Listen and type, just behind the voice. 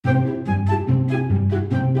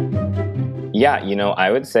Yeah,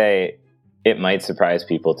 I would say it might surprise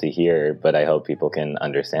people to hear, but I hope people can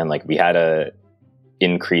understand. Like, we had a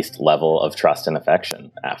increased level of trust and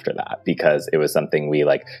affection after that because it was something we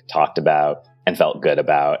talked about and felt good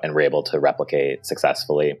about and were able to replicate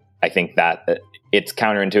successfully. I think that it's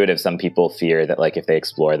counterintuitive. Some people fear that if they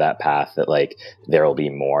explore that path, that there will be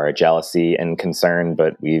more jealousy and concern,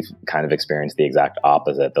 but we've kind of experienced the exact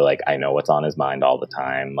opposite. That I know what's on his mind all the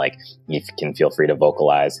time. He can feel free to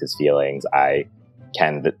vocalize his feelings. I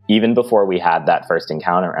can, even before we had that first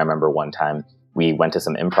encounter. I remember one time we went to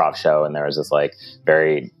some improv show and there was this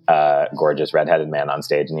very gorgeous redheaded man on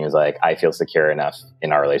stage, and he was like, "I feel secure enough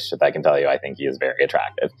in our relationship. I can tell you, I think he is very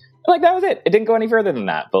attractive." That was it. It didn't go any further than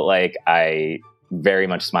that. But I very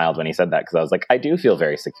much smiled when he said that because I was like, I do feel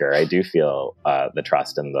very secure. I do feel the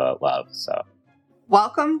trust and the love. So,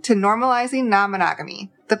 welcome to Normalizing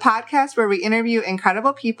Non-Monogamy, the podcast where we interview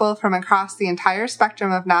incredible people from across the entire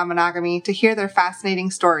spectrum of non-monogamy to hear their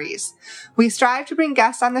fascinating stories. We strive to bring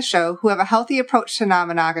guests on the show who have a healthy approach to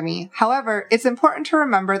non-monogamy. However, it's important to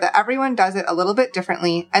remember that everyone does it a little bit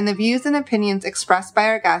differently, and the views and opinions expressed by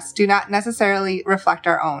our guests do not necessarily reflect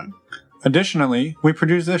our own. Additionally, we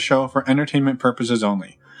produce this show for entertainment purposes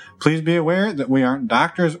only. Please be aware that we aren't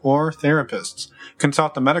doctors or therapists.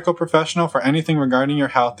 Consult a medical professional for anything regarding your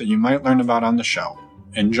health that you might learn about on the show.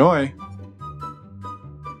 Enjoy!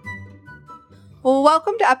 Well,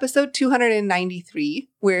 welcome to episode 293.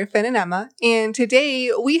 We're Finn and Emma, and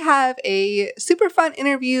today we have a super fun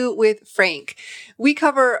interview with Frank. We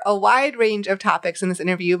cover a wide range of topics in this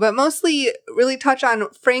interview, but mostly really touch on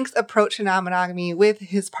Frank's approach to non-monogamy with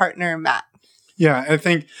his partner, Matt. Yeah, I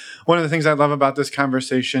think one of the things I love about this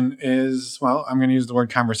conversation is, well, I'm going to use the word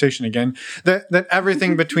conversation again, that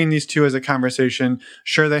everything between these two is a conversation.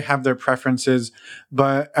 Sure, they have their preferences,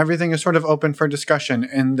 but everything is sort of open for discussion,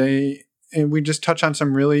 and we just touch on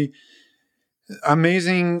some really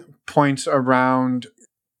amazing points around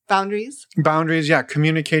boundaries, yeah,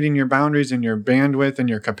 communicating your boundaries and your bandwidth and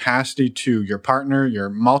your capacity to your partner, your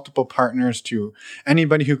multiple partners, to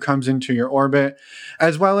anybody who comes into your orbit,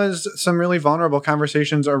 as well as some really vulnerable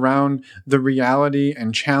conversations around the reality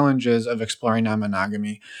and challenges of exploring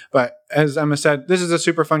non-monogamy. But as Emma said, this is a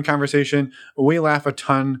super fun conversation. We laugh a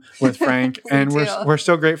ton with Frank, and we're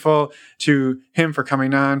so grateful to him for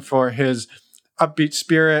coming on, for his upbeat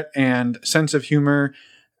spirit and sense of humor.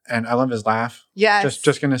 And I love his laugh. Yes.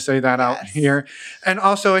 Just going to say that out here. And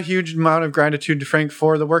also a huge amount of gratitude to Frank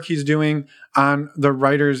for the work he's doing on the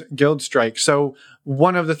Writers Guild strike. So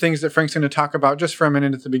one of the things that Frank's going to talk about just for a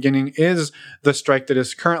minute at the beginning is the strike that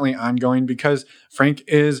is currently ongoing, because Frank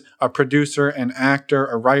is a producer, an actor,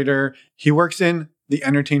 a writer. He works in the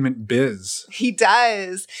entertainment biz. He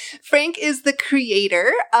does. Frank is the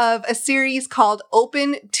creator of a series called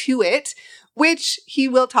Open to It, which he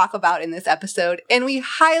will talk about in this episode. And we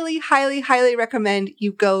highly, highly, highly recommend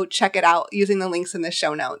you go check it out using the links in the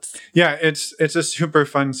show notes. Yeah, it's a super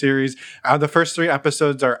fun series. The first 3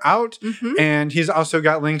 episodes are out, and he's also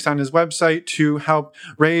got links on his website to help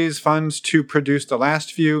raise funds to produce the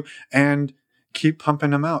last few and keep pumping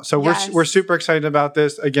them out. So we're super excited about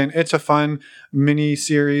this. Again, it's a fun mini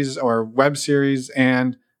series or web series,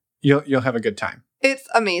 and you'll have a good time. It's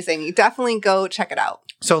amazing. You definitely go check it out.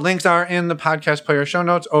 So links are in the podcast player show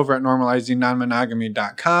notes over at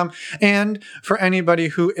normalizingnonmonogamy.com. And for anybody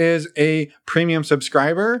who is a premium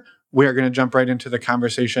subscriber, we're going to jump right into the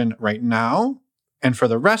conversation right now. And for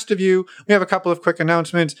the rest of you, we have a couple of quick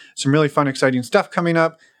announcements, some really fun, exciting stuff coming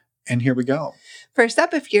up. And here we go. First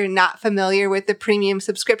up, if you're not familiar with the premium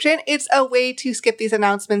subscription, it's a way to skip these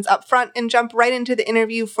announcements up front and jump right into the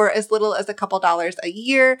interview for as little as a couple dollars a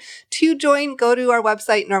year. To join, go to our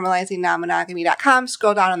website, normalizingnonmonogamy.com,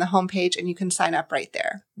 scroll down on the homepage, and you can sign up right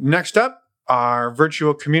there. Next up, our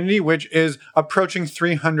virtual community, which is approaching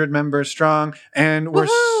 300 members strong. And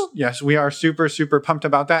we are super, super pumped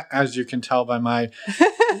about that, as you can tell by my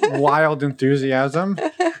wild enthusiasm.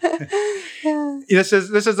 This is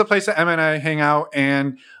the place that Emma and I hang out,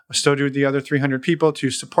 and so do the other 300 people,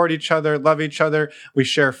 to support each other, love each other. We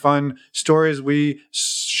share fun stories. We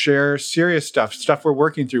share serious stuff we're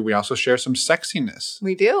working through. We also share some sexiness.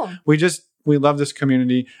 We do. We love this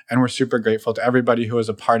community, and we're super grateful to everybody who is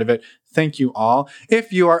a part of it. Thank you all.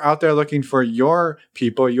 If you are out there looking for your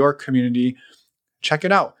people, your community, check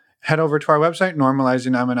it out. Head over to our website,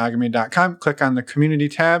 normalizingnonmonogamy.com, click on the community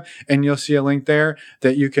tab, and you'll see a link there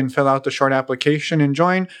that you can fill out the short application and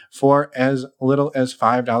join for as little as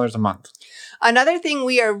 $5 a month. Another thing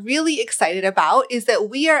we are really excited about is that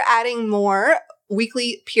we are adding more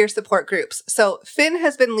weekly peer support groups. So Finn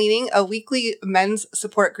has been leading a weekly men's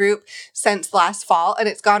support group since last fall, and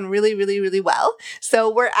it's gone really, really, really well.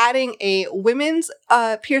 So we're adding a women's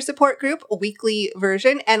peer support group, a weekly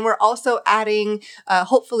version, and we're also adding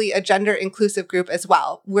hopefully a gender inclusive group as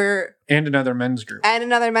well. And another men's group. And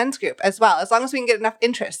another men's group as well, as long as we can get enough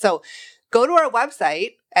interest. So go to our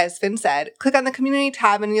website, as Finn said, click on the community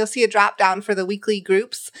tab, and you'll see a drop down for the weekly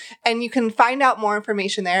groups. And you can find out more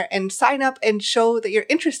information there and sign up and show that you're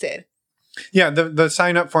interested. Yeah, the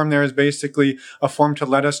sign up form there is basically a form to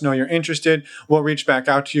let us know you're interested. We'll reach back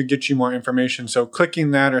out to you, get you more information. So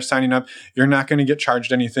clicking that or signing up, you're not going to get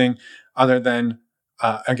charged anything other than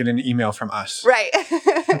get an email from us. Right.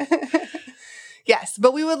 Yes,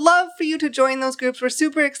 but we would love for you to join those groups. We're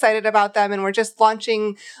super excited about them, and we're just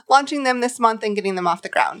launching them this month and getting them off the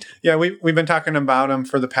ground. Yeah, we've been talking about them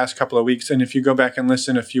for the past couple of weeks, and if you go back and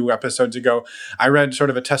listen a few episodes ago, I read sort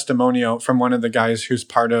of a testimonial from one of the guys who's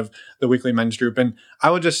part of the weekly men's group, and I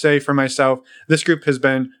will just say for myself, this group has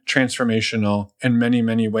been transformational in many,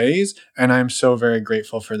 many ways, and I'm so very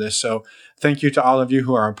grateful for this. So thank you to all of you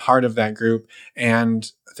who are a part of that group,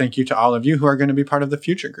 and thank you to all of you who are going to be part of the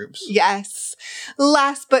future groups. Yes.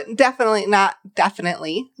 Last but definitely not least,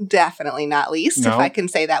 No. if I can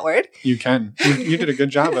say that word. You can. You did a good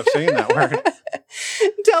job of saying that word.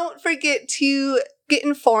 Don't forget to get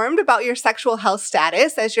informed about your sexual health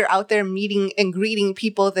status as you're out there meeting and greeting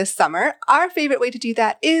people this summer. Our favorite way to do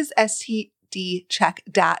that is stdcheck.com.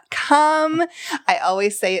 I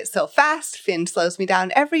always say it so fast, Finn slows me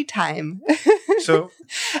down every time. So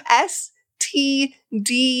stdcheck.com.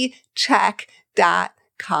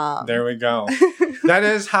 There we go. That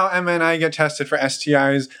is how Emma and I get tested for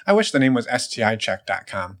STIs. I wish the name was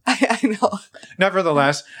sticheck.com. I know.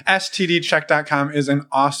 Nevertheless, stdcheck.com is an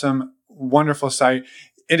awesome, wonderful site.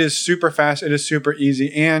 It is super fast, it is super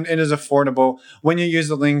easy, and it is affordable. When you use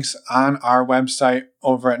the links on our website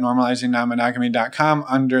over at normalizingnonmonogamy.com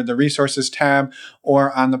under the resources tab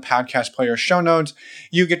or on the podcast player show notes,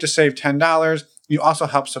 you get to save $10. You also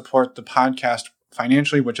help support the podcast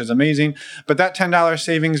financially, which is amazing. But that $10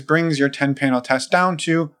 savings brings your 10-panel test down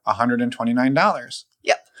to $129.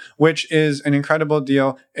 Yep. Which is an incredible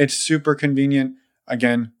deal. It's super convenient.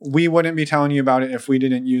 Again, we wouldn't be telling you about it if we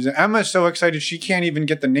didn't use it. Emma's so excited she can't even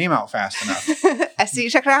get the name out fast enough.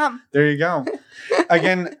 stdcheck.com. There you go.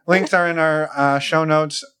 Again, links are in our show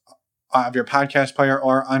notes of your podcast player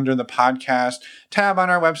or under the podcast tab on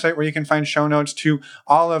our website, where you can find show notes to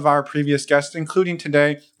all of our previous guests, including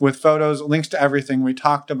today, with photos, links to everything we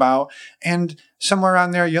talked about. And somewhere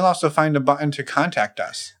on there, you'll also find a button to contact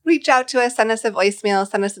us. Reach out to us, send us a voicemail,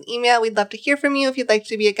 send us an email. We'd love to hear from you if you'd like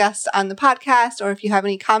to be a guest on the podcast, or if you have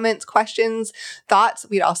any comments, questions, thoughts.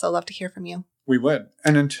 We'd also love to hear from you. We would.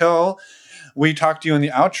 And until we talk to you in the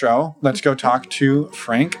outro, let's go talk to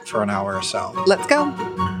Frank for an hour or so. Let's go.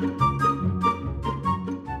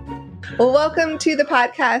 Well, welcome to the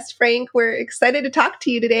podcast, Frank. We're excited to talk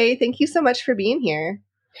to you today. Thank you so much for being here.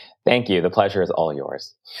 Thank you. The pleasure is all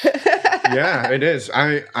yours. Yeah, it is.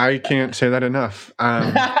 I can't say that enough.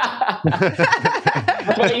 That's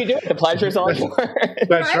why you do it. The pleasure is all yours.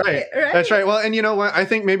 That's right. That's right. Well, and you know what? I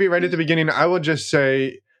think maybe right at the beginning, I will just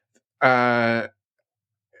say,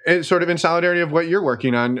 it's sort of in solidarity of what you're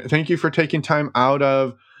working on. Thank you for taking time out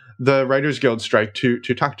of the Writers Guild strike to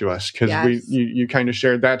talk to us, because Yes. you kind of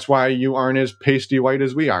shared that's why you aren't as pasty white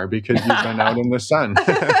as we are, because you've been out in the sun.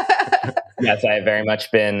 Yes, I have very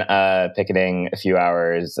much been picketing a few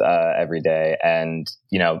hours every day. And,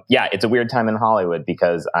 it's a weird time in Hollywood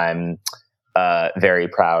because I'm very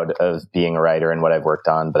proud of being a writer and what I've worked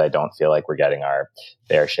on, but I don't feel like we're getting our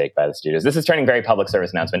fair shake by the studios. This is turning very public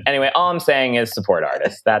service announcement. Anyway, all I'm saying is support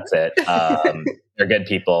artists. That's it. They're good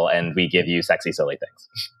people, and we give you sexy, silly things.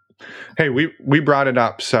 Hey, we brought it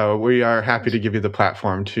up, so we are happy to give you the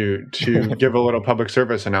platform to give a little public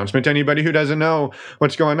service announcement to anybody who doesn't know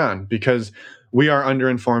what's going on, because we are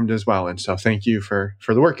underinformed as well. And so thank you for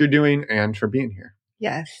the work you're doing and for being here.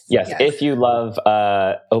 Yes. If you love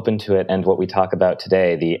Open to It and what we talk about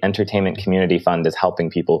today, the Entertainment Community Fund is helping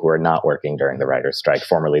people who are not working during the writer's strike,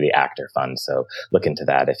 formerly the Actor Fund. So look into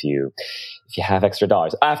that if you have extra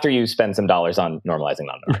dollars, after you spend some dollars on normalizing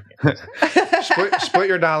non-monogamy. split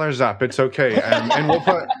your dollars up. It's okay. And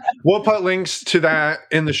we'll put links to that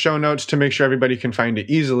in the show notes to make sure everybody can find it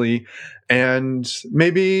easily. And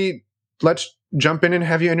maybe let's jump in and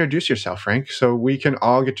have you introduce yourself, Frank, so we can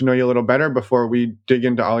all get to know you a little better before we dig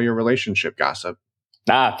into all your relationship gossip.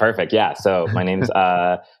 Perfect. Yeah. So my name's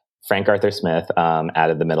Frank Arthur Smith.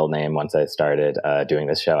 Added the middle name once I started doing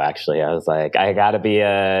this show. Actually, I was like, I got to be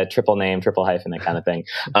a triple name, triple hyphen, that kind of thing.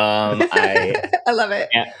 I love it.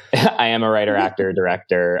 I am a writer, actor,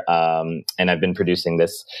 director, and I've been producing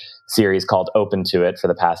this series called Open to It for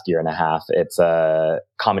the past year and a half. It's a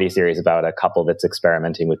comedy series about a couple that's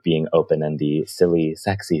experimenting with being open and the silly,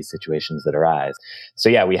 sexy situations that arise. So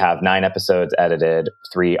yeah, we have 9 episodes edited.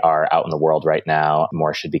 3 are out in the world right now.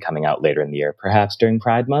 More should be coming out later in the year, perhaps during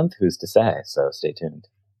Pride Month. Who's to say? So stay tuned.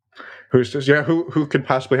 Who could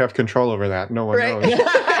possibly have control over that? No one knows.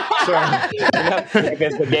 So, I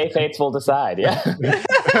guess the gay fates will decide. Yeah.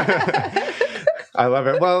 I love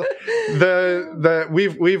it. Well,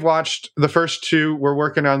 we've watched the first 2. We're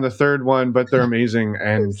working on the 3rd one, but they're amazing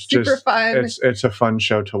and super fun. It's a fun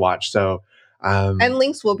show to watch. So, and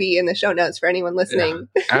links will be in the show notes for anyone listening.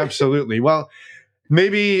 Yeah, absolutely. Well,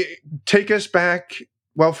 maybe take us back.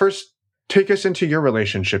 Well, first, take us into your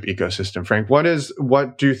relationship ecosystem, Frank.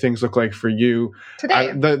 What do things look like for you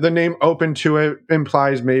today? The name Open to It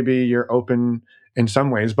implies maybe you're open in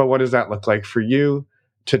some ways, but what does that look like for you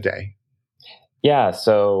today? Yeah,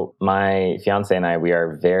 so my fiance and I, we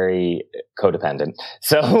are very codependent.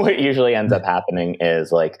 So what usually ends up happening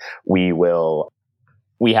is like we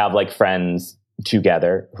have like friends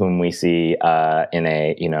together whom we see in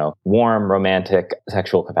a, warm, romantic,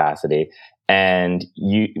 sexual capacity. And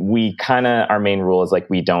we kind of, our main rule is like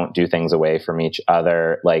we don't do things away from each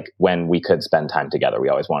other. Like when we could spend time together, we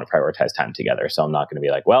always want to prioritize time together. So I'm not going to be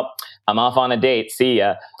like, well, I'm off on a date, see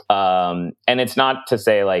ya. And it's not to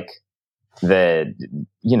say like,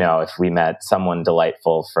 if we met someone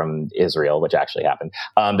delightful from Israel, which actually happened,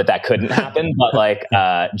 but that couldn't happen. But like,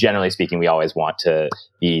 generally speaking, we always want to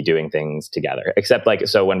be doing things together, except like,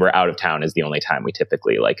 so when we're out of town is the only time we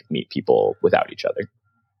typically like meet people without each other.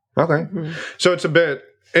 Okay. Mm-hmm. So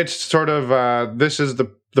it's sort of, this is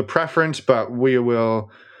the preference, but we'll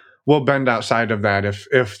bend outside of that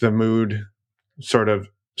if the mood sort of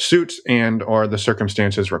suits and or the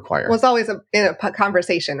circumstances require. Well, it's always in a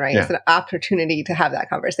conversation, right? Yeah. It's an opportunity to have that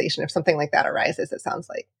conversation if something like that arises, it sounds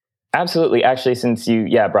like. Absolutely. Actually, since you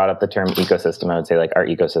brought up the term ecosystem, I would say like our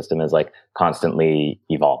ecosystem is like constantly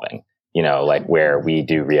evolving, like where we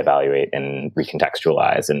do reevaluate and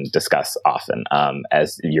recontextualize and discuss often.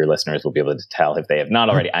 As your listeners will be able to tell if they have not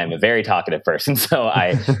already, I'm a very talkative person. So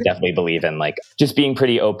I definitely believe in like just being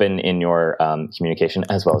pretty open in your communication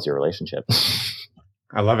as well as your relationship.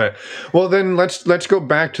 I love it. Well, then let's go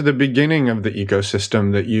back to the beginning of the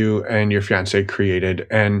ecosystem that you and your fiance created,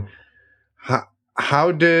 and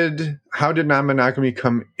how did non-monogamy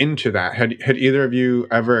come into that? Had either of you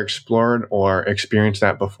ever explored or experienced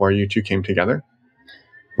that before you two came together?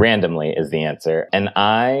 Randomly is the answer, and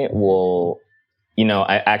I will.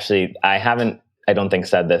 I don't think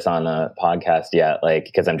said this on a podcast yet, like,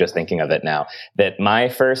 because I'm just thinking of it now, that my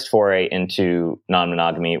first foray into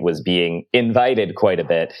non-monogamy was being invited quite a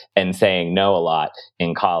bit and saying no a lot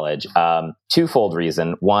in college. Twofold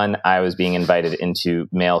reason. One, I was being invited into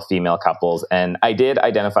male-female couples, and I did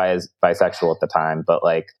identify as bisexual at the time, but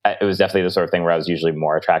like it was definitely the sort of thing where I was usually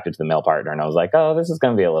more attracted to the male partner, and I was like, oh, this is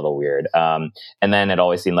going to be a little weird. And then it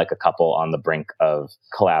always seemed like a couple on the brink of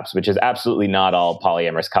collapse, which is absolutely not all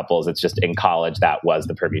polyamorous couples. It's just in college that was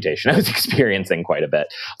the permutation I was experiencing quite a bit.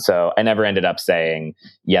 So I never ended up saying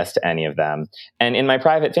yes to any of them. And in my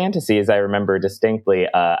private fantasies, I remember distinctly,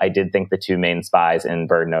 I did think the 2 main spies in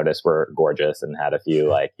Bird Notice were gorgeous and had a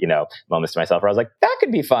few moments to myself where I was like, that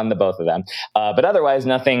could be fun, the both of them. But otherwise,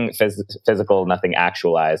 nothing physical, nothing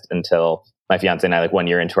actualized until my fiance and I, like 1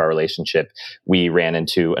 year into our relationship, we ran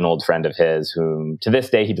into an old friend of his whom to this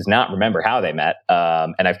day, he does not remember how they met.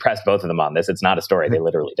 And I've pressed both of them on this. It's not a story. They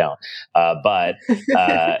literally don't. But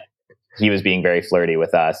he was being very flirty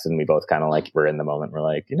with us, and we both kind of like were in the moment. We're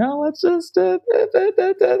like, let's just and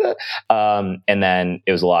then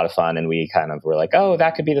it was a lot of fun, and we kind of were like, oh,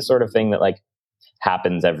 that could be the sort of thing that like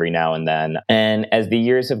happens every now and then. And as the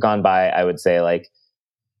years have gone by, I would say like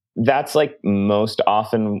that's like most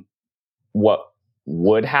often what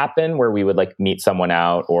would happen, where we would like meet someone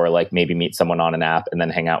out or like maybe meet someone on an app and then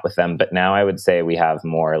hang out with them. But now I would say we have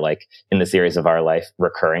more like in the series of our life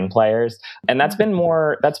recurring players, and that's been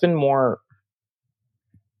more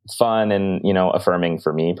fun and affirming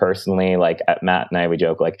for me personally. Like at Matt and I, we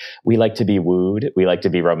joke like we like to be wooed, we like to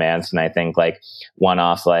be romanced, and I think like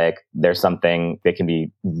one-offs, like there's something that can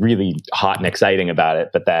be really hot and exciting about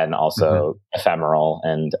it, but then also ephemeral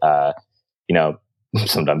and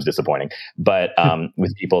sometimes disappointing. But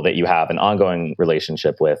with people that you have an ongoing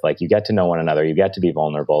relationship with, like you get to know one another, you get to be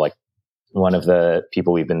vulnerable. Like one of the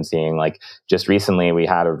people we've been seeing, like just recently, we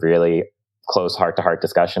had a really close heart-to-heart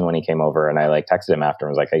discussion when he came over, and I like texted him after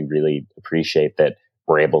and was like, I really appreciate that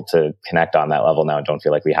we're able to connect on that level now and don't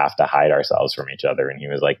feel like we have to hide ourselves from each other. And he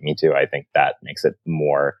was like, me too. I think that makes it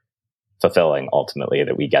more fulfilling ultimately,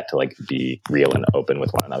 that we get to like be real and open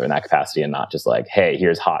with one another in that capacity, and not just like, hey,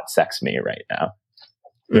 here's hot sex me right now.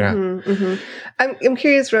 Yeah. Mm-hmm, mm-hmm. I'm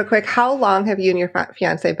curious real quick, how long have you and your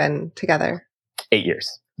fiance been together? 8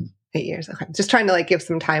 years. 8 years. Okay. Just trying to like give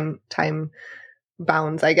some time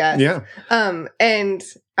bounds, I guess. Yeah. And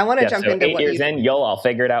I want to jump into 8 years in, you'll all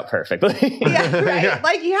figure it out perfectly. Yeah, right. Yeah.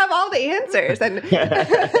 Like you have all the answers, and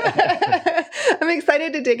I'm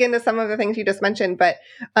excited to dig into some of the things you just mentioned. But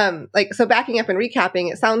like, so backing up and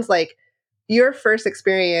recapping, it sounds like your first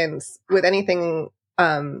experience with anything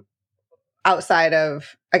outside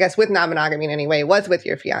of, I guess, with non-monogamy in any way was with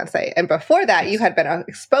your fiance. And before that, you had been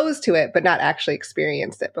exposed to it, but not actually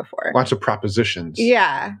experienced it before. Lots of propositions.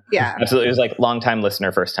 Yeah. Yeah. Absolutely. It was like long-time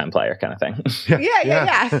listener, first-time player kind of thing.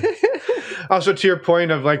 Yeah. Also, to your point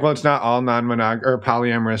of like, well, it's not all non-monog or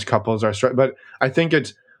polyamorous couples are, but I think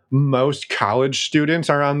it's most college students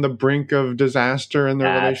are on the brink of disaster in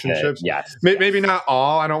their relationships. Yes. Maybe not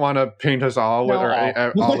all. I don't want to paint us all with all. Yeah,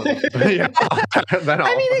 I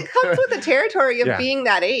mean, it comes with the territory of being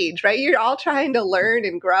that age, right? You're all trying to learn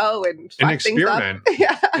and grow and experiment. Things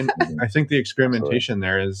up. Yeah. And I think the experimentation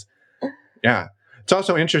there is, yeah. It's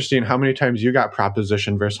also interesting how many times you got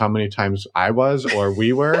propositioned versus how many times I was or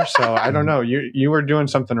we were. So I don't know. You were doing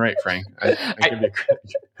something right, Frank. I give you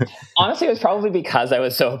credit. Honestly, it was probably because I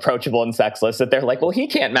was so approachable and sexless that they're like, well, he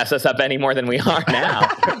can't mess us up any more than we are now.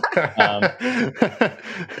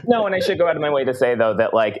 No, and I should go out of my way to say, though,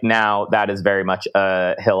 that like now that is very much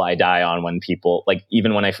a hill I die on when people, like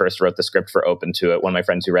even when I first wrote the script for Open to It, one of my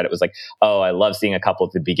friends who read it was like, oh, I love seeing a couple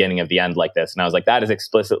at the beginning of the end like this. And I was like, that is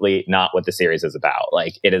explicitly not what the series is about.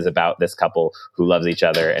 Like it is about this couple who loves each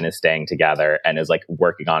other and is staying together and is like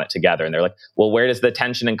working on it together. And they're like, well, where does the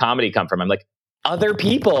tension and comedy come from? I'm like, other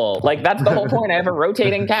people. Like that's the whole point. I have a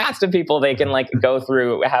rotating cast of people they can like go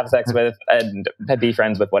through, have sex with, and be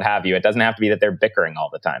friends with, what have you. It doesn't have to be that they're bickering all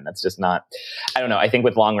the time. That's just not, I don't know. I think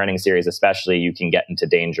with long running series, especially, you can get into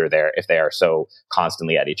danger there if they are so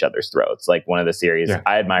constantly at each other's throats. Like one of the series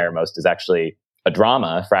I admire most is actually a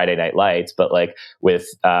drama, Friday Night Lights, but like with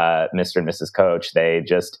Mr. and Mrs. Coach, they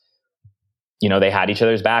just, you know, they had each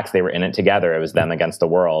other's backs. They were in it together. It was them against the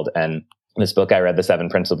world. And this book I read, The 7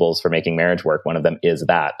 Principles for Making Marriage Work, one of them is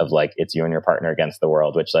that of like, it's you and your partner against the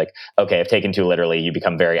world, which like, okay, if taken too literally, you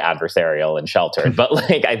become very adversarial and sheltered. But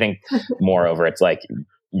like, I think moreover, it's like,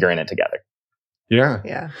 you're in it together. Yeah,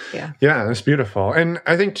 that's beautiful. And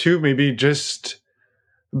I think too, maybe just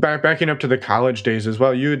backing up to the college days as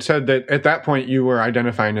well, you had said that at that point you were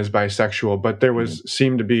identifying as bisexual, but there was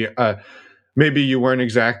seemed to be maybe you weren't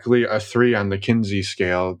exactly a 3 on the Kinsey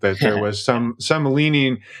scale, that there was some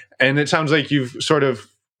leaning, and it sounds like you've sort of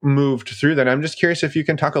moved through that. I'm just curious if you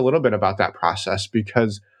can talk a little bit about that process,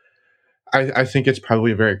 because I think it's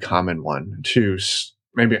probably a very common one to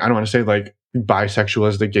maybe, I don't want to say like bisexual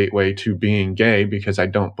is the gateway to being gay, because I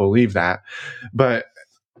don't believe that, but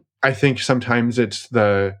I think sometimes it's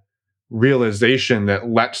the realization that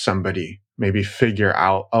lets somebody maybe figure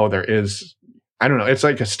out, oh, there is, I don't know, it's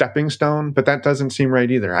like a stepping stone, but that doesn't seem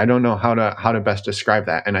right either. I don't know how to best describe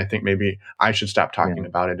that. And I think maybe I should stop talking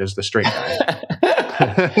about it as the straight guy.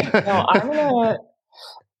 No,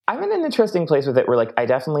 I'm in an interesting place with it where like I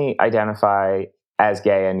definitely identify as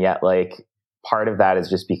gay, and yet like part of that is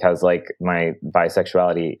just because like my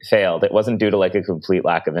bisexuality failed. It wasn't due to like a complete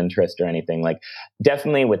lack of interest or anything. Like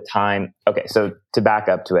definitely with time. Okay, so to back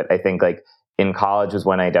up to it, I think like in college was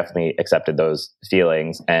when I definitely accepted those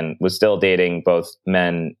feelings and was still dating both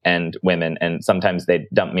men and women. And sometimes they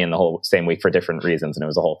dumped me in the whole same week for different reasons. And it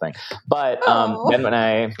was a whole thing. But then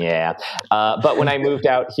but when I moved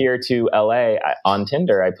out here to LA on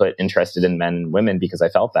Tinder, I put interested in men and women because I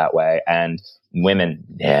felt that way. And women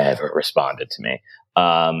never responded to me.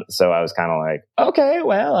 So I was kind of like, okay,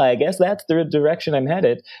 well, I guess that's the direction I'm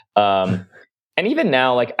headed. And even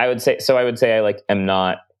now, like I would say I like am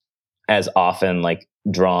not as often like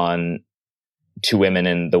drawn to women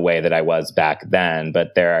in the way that I was back then.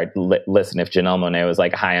 But there are, listen, if Janelle Monáe was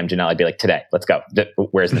like, hi, I'm Janelle, I'd be like, today, let's go.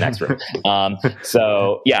 Where's the next room?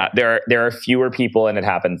 So yeah, there are fewer people and it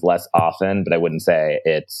happens less often, but I wouldn't say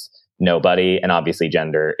it's nobody. And obviously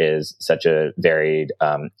gender is such a varied,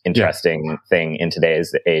 interesting thing in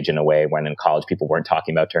today's age, in a way when in college people weren't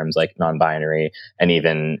talking about terms like non-binary, and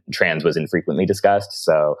even trans was infrequently discussed.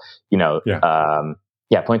 So, you know,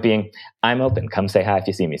 point being, I'm open. Come say hi if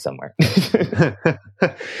you see me somewhere.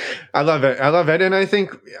 I love it. And I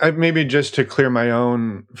think maybe just to clear my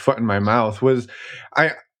own foot in my mouth was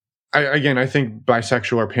I think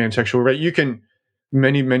bisexual or pansexual, right? You can,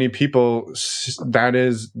 many people, that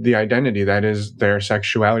is the identity, that is their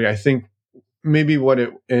sexuality. I think maybe what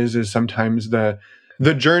it is sometimes the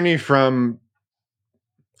journey from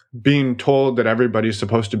being told that everybody's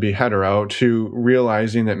supposed to be hetero to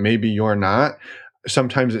realizing that maybe you're not.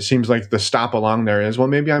 Sometimes it seems like the stop along there is, well,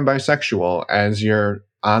 maybe I'm bisexual, as you're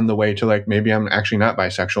on the way to like, maybe I'm actually not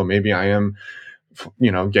bisexual. Maybe I am,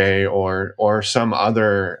 gay or some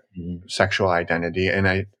other sexual identity.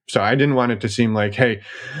 And so I didn't want it to seem like, hey,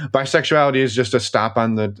 bisexuality is just a stop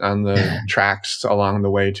on the tracks along the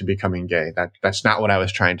way to becoming gay. That's not what I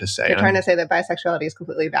was trying to say. You're trying to say that bisexuality is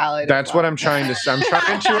completely valid. That's what I'm trying to say. I'm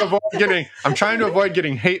trying to avoid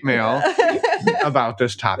getting hate mail about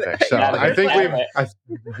this topic. So I think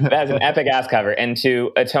that's an epic ass cover. And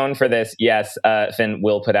to atone for this, yes, Finn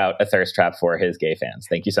will put out a thirst trap for his gay fans.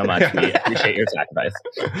 Thank you so much. We appreciate your sacrifice.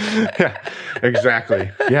 Yeah,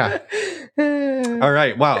 exactly. Yeah. All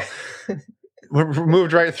right. Wow. We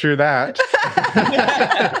moved right through that.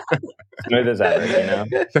 Smooth as ever,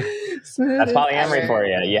 That's polyamory for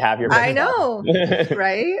you. You have your. I know,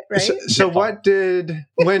 right? So what did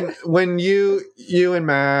when you and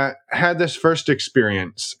Matt had this first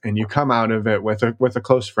experience and you come out of it with a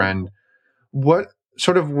close friend?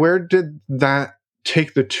 Where did that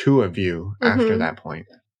take the two of you after that point?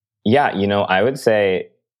 Yeah, I would say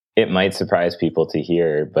it might surprise people to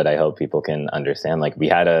hear, but I hope people can understand. Like, we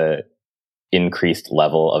had a increased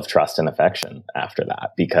level of trust and affection after that,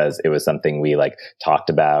 because it was something we like talked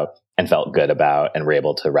about and felt good about and were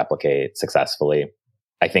able to replicate successfully.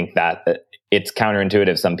 I think that it's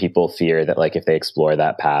counterintuitive. Some people fear that like if they explore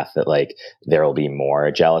that path that like there will be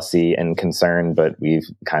more jealousy and concern, but we've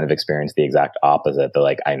kind of experienced the exact opposite. That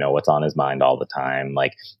like, I know what's on his mind all the time.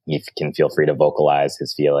 Like, he can feel free to vocalize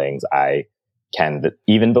his feelings. I can,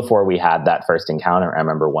 even before we had that first encounter, I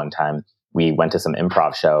remember one time we went to some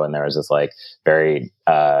improv show and there was this like very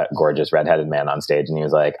gorgeous redheaded man on stage, and he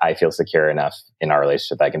was like, I feel secure enough in our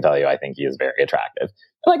relationship, I can tell you I think he is very attractive.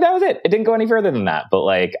 And like, that was it. It didn't go any further than that. But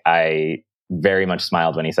like, I very much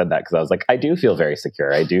smiled when he said that, because I was like, I do feel very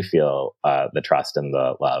secure. I do feel the trust and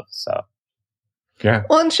the love. So yeah.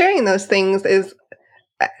 Well, and sharing those things is,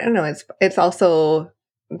 I don't know, it's also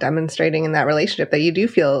demonstrating in that relationship that you do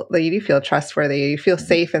feel trustworthy, you feel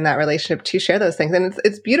safe in that relationship to share those things. And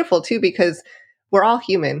it's beautiful too, because we're all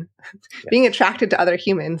human. Yeah. Being attracted to other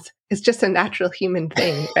humans is just a natural human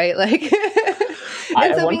thing, right? Like,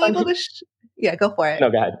 and so being able to, go for it. No,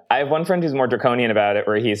 go ahead. I have one friend who's more draconian about it,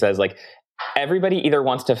 where he says like, everybody either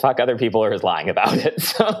wants to fuck other people or is lying about it.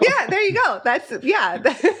 So yeah, there you go. That's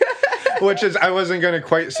Which is, I wasn't going to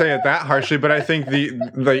quite say it that harshly, but I think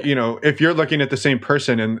the if you're looking at the same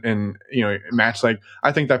person and Matt's like,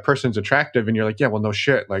 I think that person's attractive, and you're like, yeah, well, no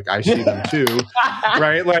shit, like I see them too,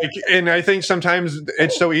 right? Like, and I think sometimes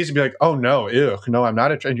it's so easy to be like, oh no, ew, no, I'm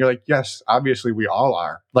not attracted. And you're like, yes, obviously we all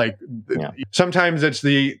are. Like, sometimes it's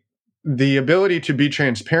the ability to be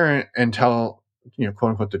transparent and tell,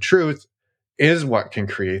 quote unquote, the truth is what can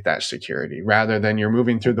create that security, rather than you're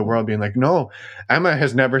moving through the world being like, no, Emma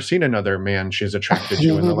has never seen another man she's attracted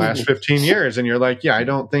to in the last 15 years. And you're like, yeah, I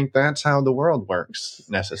don't think that's how the world works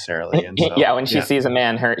necessarily. And so, when she sees a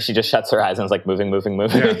man, she just shuts her eyes and is like moving.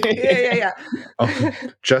 Yeah.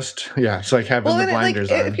 It's like having the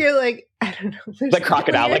blinders on. If you're like, I don't know. The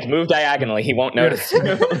crocodile, like, move diagonally. He won't notice. Well,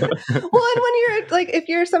 and when you're like, if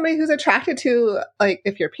you're somebody who's attracted to, like,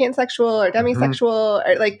 if you're pansexual or demisexual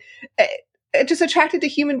or like, just attracted to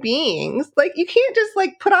human beings, like, you can't just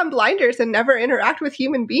like put on blinders and never interact with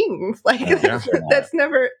human beings. Like, that's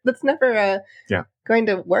never going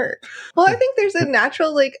to work. Well, I think there's a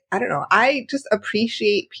natural, like, I don't know, I just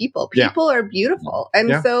appreciate people. People are beautiful.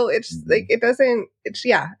 And so it's like,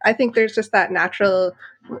 I think there's just that natural.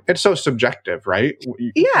 It's so subjective, right?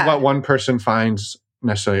 Yeah. What one person finds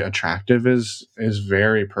necessarily attractive is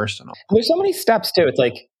very personal. There's so many steps too. It's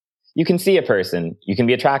like, you can see a person, you can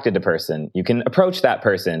be attracted to a person, you can approach that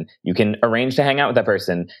person, you can arrange to hang out with that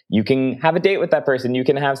person, you can have a date with that person, you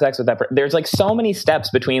can have sex with that person. There's like so many steps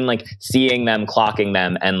between like seeing them, clocking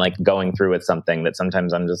them, and like going through with something that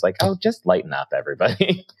sometimes I'm just like, oh, just lighten up,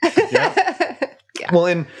 everybody.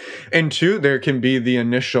 Well, and two, there can be the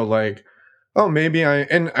initial like, oh, maybe I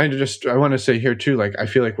want to say here too, like, I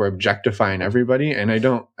feel like we're objectifying everybody, and I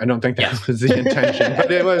don't think that was the intention,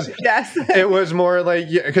 but it was, it was more like,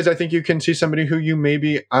 because I think you can see somebody who you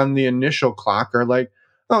maybe on the initial clock are like,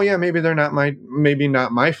 oh yeah, maybe they're not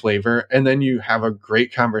my flavor. And then you have a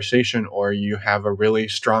great conversation, or you have a really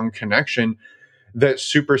strong connection that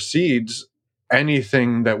supersedes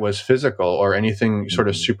anything that was physical or anything sort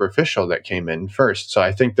of superficial that came in first. So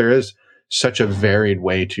I think there is such a varied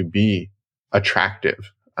way to be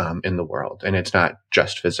attractive in the world, and it's not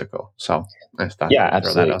just physical. So I thought I'd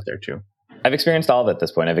throw that out there too. I've experienced all of it at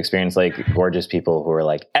this point. I've experienced like gorgeous people who are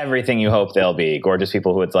like everything you hope they'll be. Gorgeous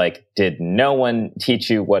people who it's like, did no one teach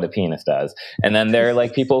you what a penis does? And then there are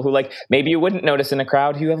like people who like maybe you wouldn't notice in a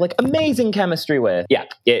crowd who you have like amazing chemistry with. Yeah,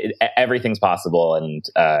 everything's possible. And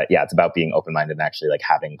it's about being open-minded and actually like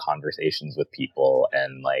having conversations with people.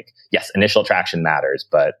 And like, yes, initial attraction matters,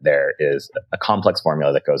 but there is a complex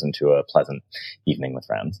formula that goes into a pleasant evening with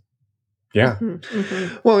friends. Yeah.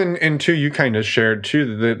 Well, and too, you kind of shared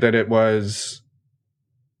too that it was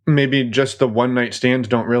maybe just the one night stands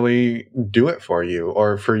don't really do it for you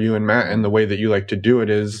or for you and Matt. And the way that you like to do it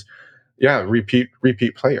is,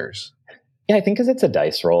 repeat players. Yeah, I think because it's a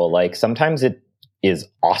dice roll. Like sometimes it is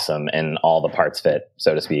awesome and all the parts fit,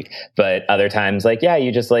 so to speak. But other times, like,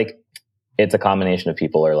 you just like, it's a combination of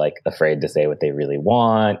people are like afraid to say what they really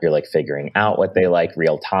want. You're like figuring out what they like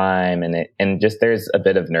real time. And just there's a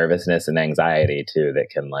bit of nervousness and anxiety too that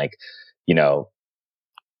can like,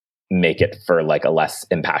 make it for like a less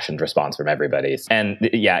impassioned response from everybody. And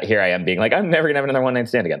here I am being like, I'm never gonna have another one night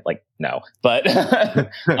stand again. Like, no, but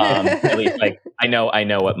at least like I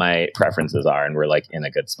know what my preferences are, and we're like in a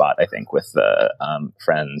good spot, I think, with the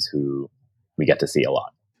friends who we get to see a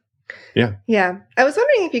lot. Yeah. I was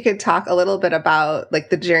wondering if you could talk a little bit about like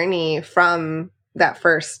the journey from that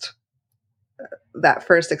first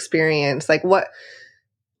experience, like what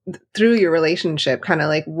through your relationship, kind of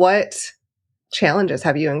like what challenges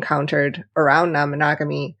have you encountered around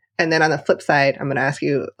non-monogamy? And then on the flip side, I'm going to ask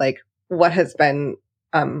you like, what has been,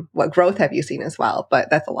 what growth have you seen as well? But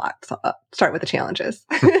that's a lot. So start with the challenges.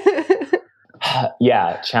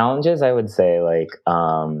 Challenges, I would say like,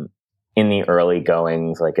 in the early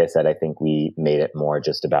goings, like I said, I think we made it more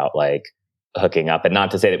just about like hooking up, and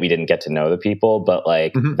not to say that we didn't get to know the people, but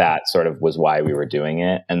like that sort of was why we were doing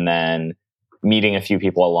it. And then meeting a few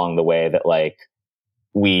people along the way that like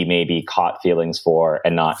we maybe caught feelings for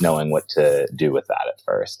and not knowing what to do with that at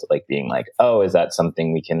first, like being like, oh, is that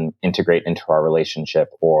something we can integrate into our relationship?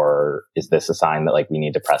 Or is this a sign that like we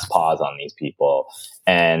need to press pause on these people?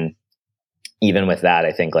 And even with that,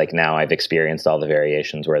 I think like now I've experienced all the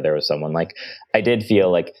variations where there was someone like I did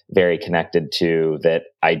feel like very connected to, that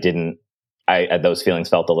those feelings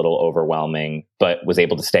felt a little overwhelming, but was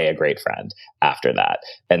able to stay a great friend after that.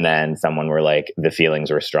 And then someone where like the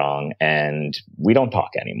feelings were strong and we don't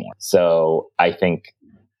talk anymore. So I think,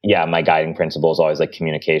 my guiding principle is always like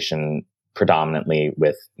communication predominantly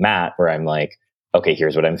with Matt, where I'm like, okay,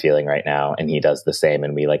 here's what I'm feeling right now. And he does the same.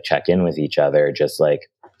 And we like check in with each other, just like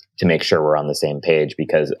to make sure we're on the same page.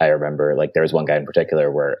 Because I remember like there was one guy in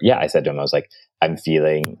particular where, I said to him, I was like, I'm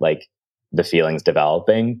feeling like the feelings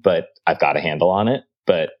developing, but I've got a handle on it.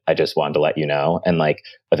 But I just wanted to let you know. And like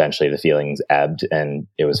eventually the feelings ebbed and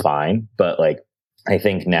it was fine. But like I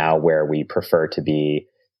think now where we prefer to be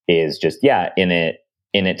is just in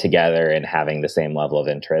it together and having the same level of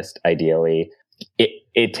interest. Ideally,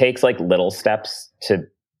 it takes like little steps to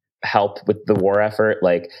help with the war effort.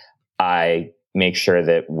 Like I make sure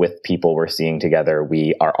that with people we're seeing together,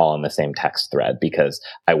 we are all in the same text thread, because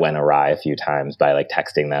I went awry a few times by like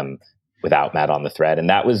texting them without Matt on the thread. And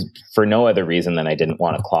that was for no other reason than I didn't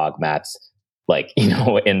want to clog Matt's like,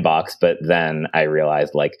 inbox. But then I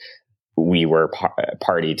realized like we were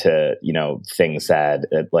party to, things said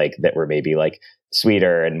like that were maybe like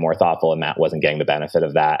sweeter and more thoughtful, and Matt wasn't getting the benefit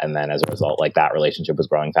of that. And then as a result, like that relationship was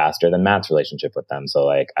growing faster than Matt's relationship with them. So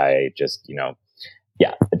like I just,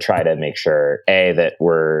 try to make sure that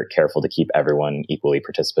we're careful to keep everyone equally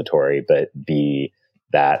participatory, but B,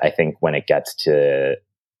 that I think when it gets to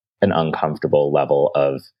an uncomfortable level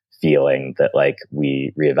of feeling, that like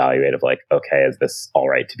we reevaluate of like, okay, is this all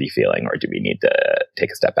right to be feeling, or do we need to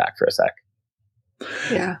take a step back for a sec?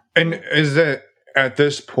 Yeah. And is it at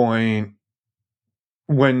this point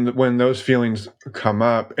when those feelings come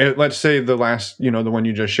up, let's say the last, the one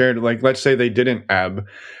you just shared, like let's say they didn't ebb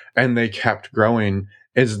and they kept growing,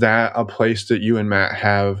 is that a place that you and Matt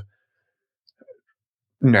have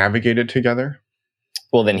navigated together?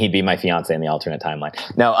 Well, then he'd be my fiance in the alternate timeline.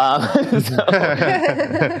 No,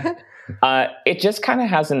 it just kind of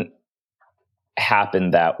hasn't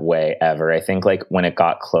happened that way ever. I think like when it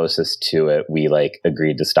got closest to it, we like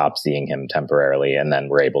agreed to stop seeing him temporarily, and then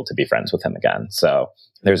we're able to be friends with him again. So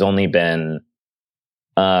there's only been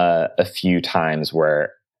a few times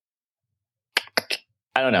where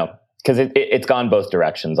I don't know, because it's gone both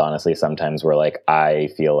directions, honestly. Sometimes where like I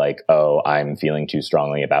feel like, oh, I'm feeling too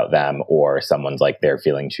strongly about them, or someone's like they're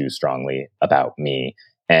feeling too strongly about me.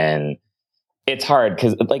 And it's hard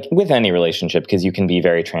because like with any relationship, because you can be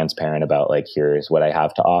very transparent about like, here's what I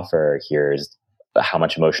have to offer. Here's how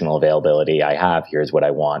much emotional availability I have. Here's what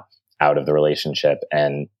I want out of the relationship.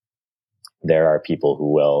 And there are people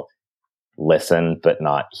who will listen, but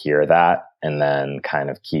not hear that, and then kind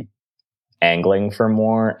of keep angling for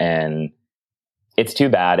more. And it's too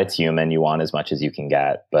bad. It's human. You want as much as you can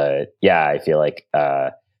get. But yeah, I feel like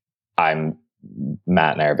Matt and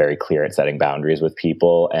I are very clear at setting boundaries with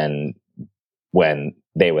people, and when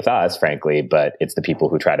they with us, frankly, but it's the people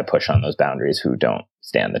who try to push on those boundaries who don't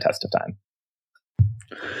stand the test of time.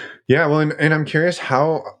 Yeah, well, and I'm curious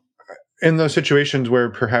how, in those situations where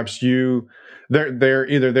perhaps they're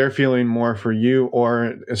either they're feeling more for you,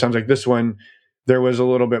 or it sounds like this one, there was a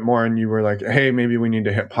little bit more, and you were like, hey, maybe we need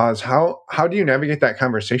to hit pause. How do you navigate that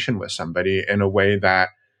conversation with somebody in a way that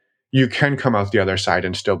you can come out the other side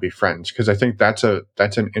and still be friends? Because I think that's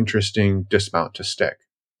an interesting dismount to stick.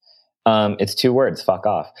 It's 2 words, fuck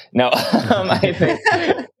off. No, I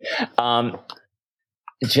think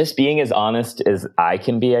just being as honest as I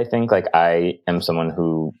can be. I think like I am someone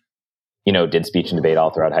who, did speech and debate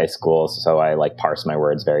all throughout high school. So I like parse my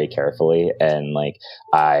words very carefully, and like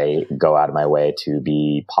I go out of my way to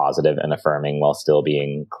be positive and affirming while still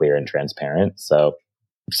being clear and transparent. So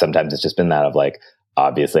sometimes it's just been that of like,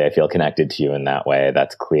 obviously I feel connected to you in that way.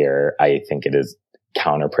 That's clear. I think it is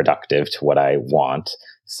counterproductive to what I want.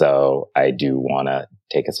 So I do want to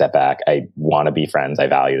take a step back. I want to be friends. I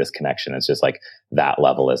value this connection. It's just like that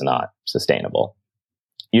level is not sustainable.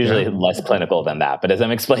 Usually less clinical than that. But as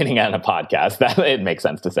I'm explaining on a podcast, that it makes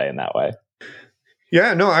sense to say in that way.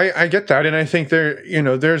 Yeah, no, I get that. And I think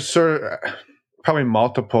there's sort of probably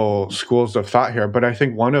multiple schools of thought here, but I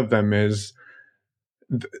think one of them is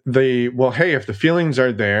hey, if the feelings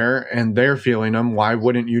are there and they're feeling them, why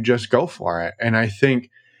wouldn't you just go for it? And I think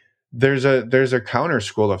there's a counter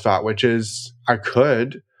school of thought, which is I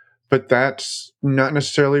could, but that's not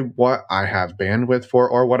necessarily what I have bandwidth for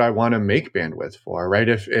or what I want to make bandwidth for, right?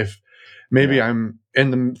 If maybe I'm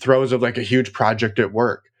in the throes of like a huge project at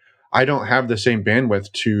work, I don't have the same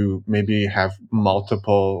bandwidth to maybe have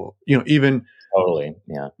multiple, even totally,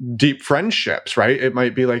 yeah, deep friendships, right? It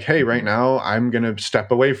might be like, hey, right now I'm going to step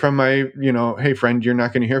away from my, hey friend, you're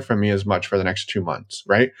not going to hear from me as much for the next 2 months,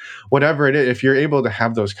 right? Whatever it is, if you're able to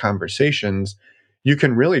have those conversations, you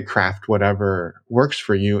can really craft whatever works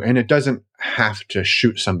for you. And it doesn't have to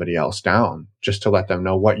shoot somebody else down, just to let them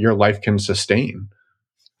know what your life can sustain.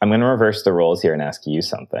 I'm going to reverse the roles here and ask you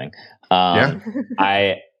something.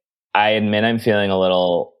 I admit I'm feeling a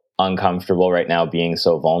little uncomfortable right now being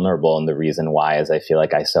so vulnerable. And the reason why is I feel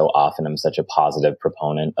like I so often am such a positive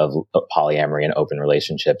proponent of polyamory and open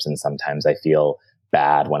relationships. And sometimes I feel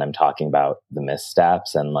bad when I'm talking about the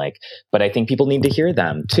missteps and like, but I think people need to hear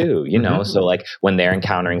them too, Mm-hmm. So like when they're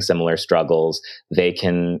encountering similar struggles, they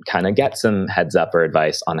can kind of get some heads up or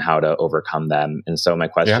advice on how to overcome them. And so my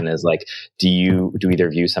question is like, do either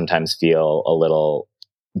of you sometimes feel a little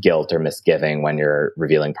guilt or misgiving when you're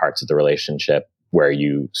revealing parts of the relationship where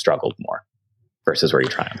you struggled more versus where you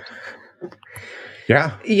triumphed?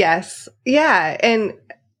 Yeah. Yes. Yeah. And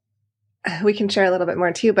we can share a little bit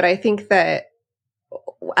more too, but I think that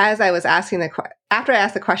as I was asking after I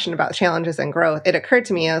asked the question about challenges and growth, it occurred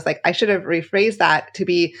to me, I was like, I should have rephrased that to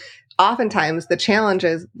be oftentimes the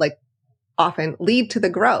challenges like often lead to the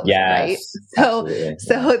growth. Yes, right?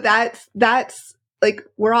 So that's like,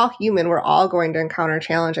 we're all human. We're all going to encounter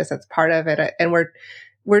challenges. That's part of it. And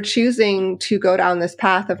we're choosing to go down this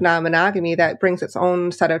path of non-monogamy that brings its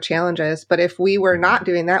own set of challenges. But if we were not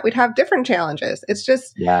doing that, we'd have different challenges. It's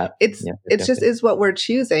just, is what we're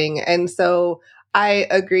choosing. And so I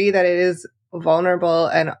agree that it is vulnerable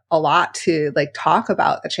and a lot to like talk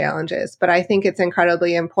about the challenges, but I think it's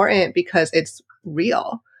incredibly important because it's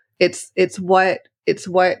real. It's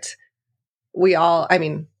what we all, I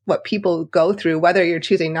mean, what people go through, whether you're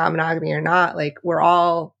choosing non-monogamy or not, like we're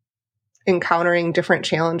all encountering different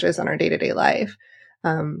challenges in our day-to-day life.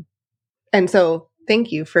 And so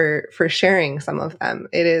thank you for sharing some of them.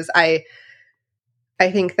 It is, I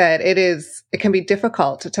think that it can be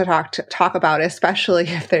difficult to talk about, especially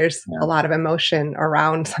if there's a lot of emotion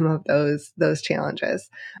around some of those challenges.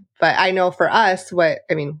 But I know for us,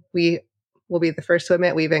 we will be the first to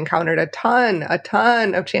admit we've encountered a ton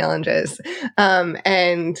of challenges.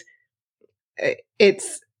 And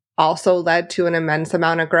it's also led to an immense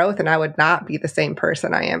amount of growth. And I would not be the same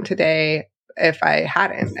person I am today if I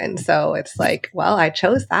hadn't. And so it's like, well, I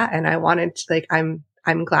chose that and I wanted to, like, I'm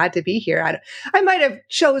I'm glad to be here. I might have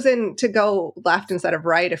chosen to go left instead of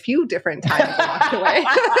right a few different times along the way.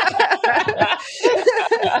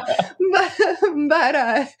 but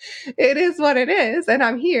it is what it is, and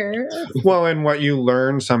I'm here. Well, and what you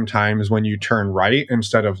learn sometimes when you turn right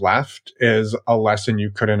instead of left is a lesson you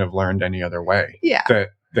couldn't have learned any other way. Yeah.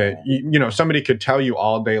 That you know, somebody could tell you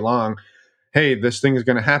all day long, hey, this thing is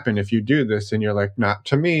going to happen if you do this. And you're like, not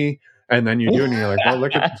to me. And then you do it and you're like, well,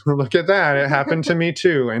 look at that. It happened to me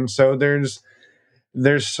too. And so there's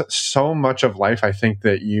so much of life, I think,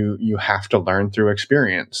 that you have to learn through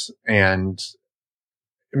experience. And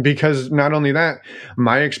because not only that,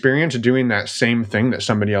 my experience doing that same thing that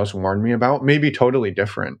somebody else warned me about may be totally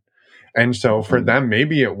different. And so for them,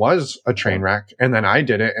 maybe it was a train wreck and then I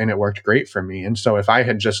did it and it worked great for me. And so if I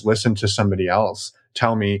had just listened to somebody else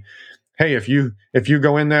tell me, hey, if you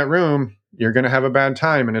go in that room, you're going to have a bad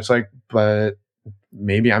time. And it's like, but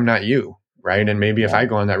maybe I'm not you. Right. And maybe if I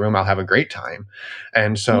go in that room, I'll have a great time.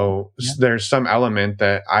 And so there's some element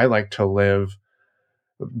that I like to live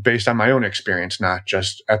based on my own experience, not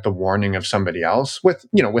just at the warning of somebody else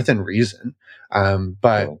within reason.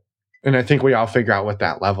 And I think we all figure out what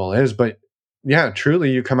that level is, but yeah, truly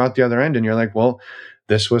you come out the other end and you're like, well,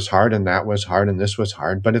 this was hard and that was hard and this was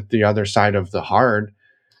hard. But at the other side of the hard,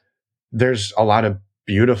 there's a lot of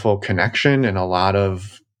beautiful connection and a lot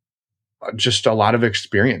of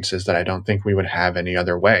experiences that I don't think we would have any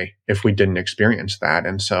other way if we didn't experience that.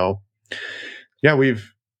 And so, yeah,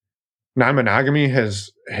 non-monogamy has,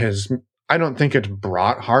 I don't think it's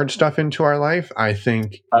brought hard stuff into our life. I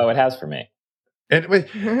think. Oh, it has for me. And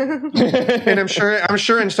I'm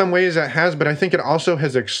sure in some ways it has, but I think it also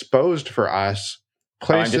has exposed for us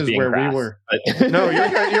places where we were. No, you're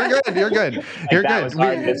good. You're good. You're good.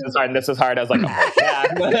 This was hard. I was like, oh, yeah.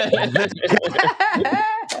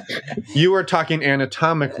 You were talking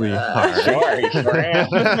anatomically hard. Sure am.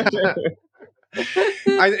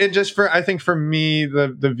 I think for me,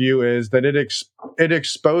 the view is that it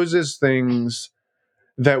exposes things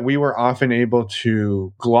that we were often able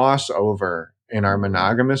to gloss over in our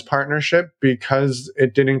monogamous partnership because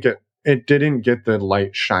it didn't get the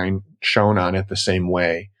light shone on it the same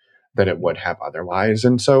way that it would have otherwise.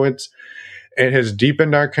 And so it has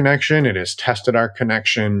deepened our connection. It has tested our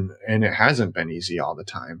connection, and it hasn't been easy all the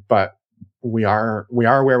time, but we are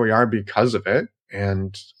where we are because of it.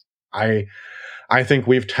 And I think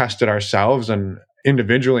we've tested ourselves and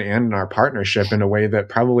individually and in our partnership in a way that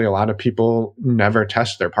probably a lot of people never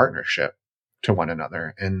test their partnership to one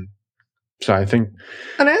another. And so I think,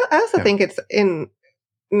 and I also think it's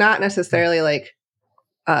not necessarily like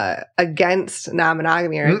against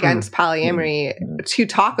non-monogamy or against polyamory to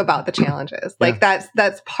talk about the challenges. Like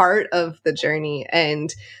that's part of the journey.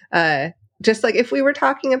 And just like if we were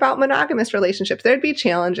talking about monogamous relationships, there'd be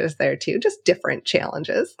challenges there too, just different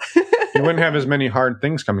challenges. You wouldn't have as many hard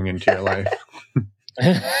things coming into your life.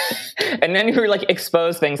 And then you were like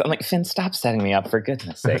expose things. I'm like, Finn, stop setting me up, for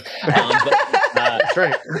goodness sake. That's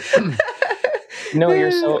right. No,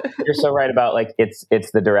 you're so right about like it's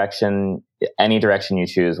the direction. Any direction you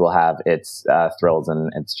choose will have its thrills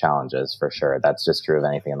and its challenges for sure. That's just true of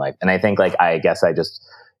anything in life. And I think like I guess I just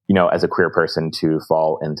as a queer person to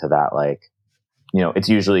fall into that like it's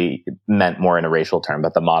usually meant more in a racial term,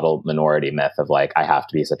 but the model minority myth of like I have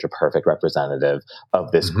to be such a perfect representative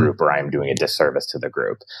of this group or I'm doing a disservice to the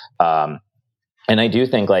group. And I do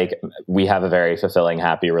think like we have a very fulfilling,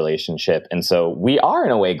 happy relationship. And so we are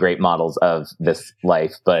in a way great models of this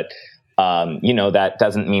life, but, that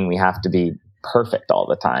doesn't mean we have to be perfect all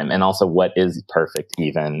the time. And also what is perfect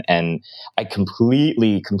even? And I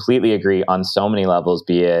completely agree on so many levels,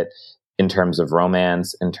 be it in terms of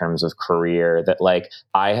romance, in terms of career, that like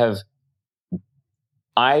I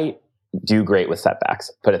do great with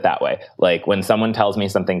setbacks, put it that way. Like when someone tells me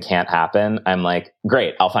something can't happen, I'm like,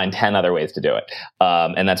 great, I'll find 10 other ways to do it.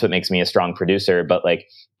 And that's what makes me a strong producer. But like,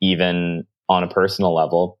 even on a personal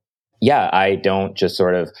level, yeah, I don't just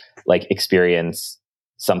sort of like experience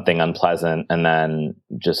something unpleasant and then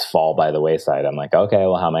just fall by the wayside. I'm like, okay,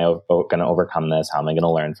 well, how am I going to overcome this? How am I going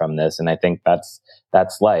to learn from this? And I think that's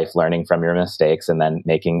life, learning from your mistakes and then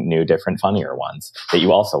making new, different, funnier ones that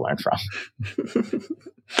you also learn from.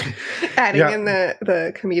 Adding in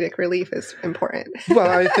the comedic relief is important. Well,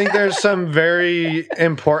 I think there's some very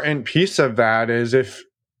important piece of that is if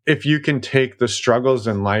you can take the struggles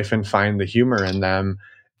in life and find the humor in them,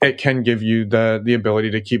 it can give you the ability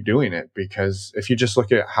to keep doing it. Because if you just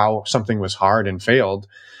look at how something was hard and failed,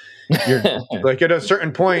 you're like at a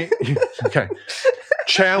certain point, okay,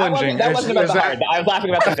 challenging. That wasn't about the hard. I was laughing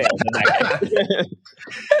about the fails.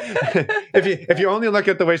 if you only look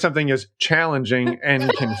at the way something is challenging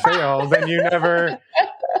and can fail, then you're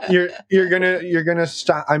gonna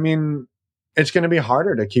stop. I mean, it's gonna be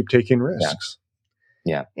harder to keep taking risks.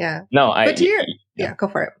 Yeah. No, go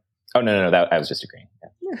for it. Oh no, I was just agreeing.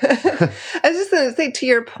 I was just going to say, to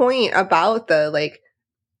your point about the like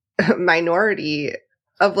minority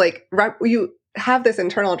of like you have this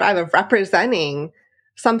internal drive of representing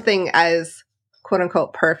something as quote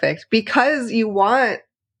unquote perfect because you want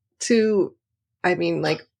to, I mean,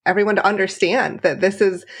 like everyone to understand that this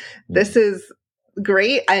is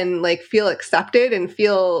great and like feel accepted and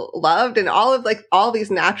feel loved and all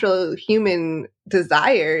these natural human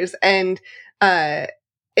desires. And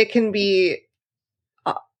it can be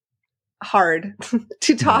hard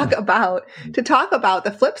to talk about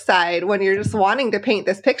the flip side when you're just wanting to paint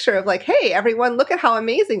this picture of like, hey, everyone, look at how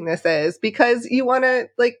amazing this is, because you want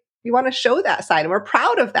to show that side, and we're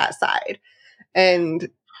proud of that side. And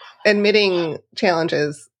admitting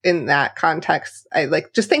challenges in that context,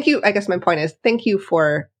 thank you. I guess my point is thank you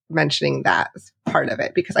for mentioning that as part of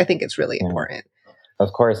it, because I think it's really important.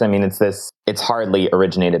 Of course. I mean, it's hardly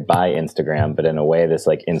originated by Instagram, but in a way, this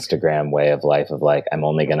like Instagram way of life of like, I'm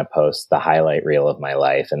only going to post the highlight reel of my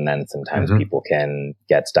life. And then sometimes people can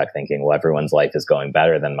get stuck thinking, well, everyone's life is going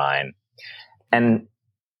better than mine. And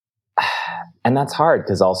that's hard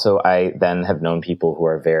because also I then have known people who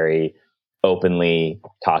are very openly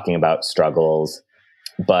talking about struggles,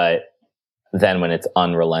 but then when it's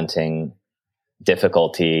unrelenting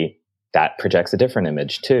difficulty, that projects a different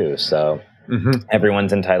image too. So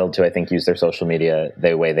everyone's entitled to, I think, use their social media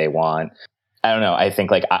the way they want. I don't know. I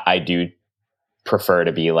think like I do prefer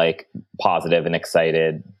to be like positive and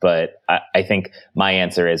excited, but I think my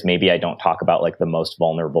answer is maybe I don't talk about like the most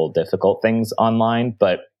vulnerable, difficult things online,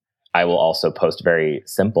 but I will also post very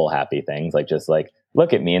simple, happy things, like just like,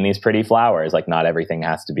 look at me and these pretty flowers. Like not everything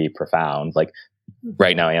has to be profound. Like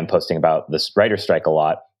right now I am posting about this writer's strike a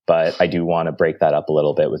lot, but I do want to break that up a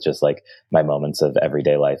little bit with just like my moments of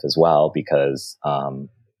everyday life as well, because,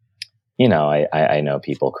 you know, I know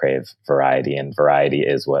people crave variety, and variety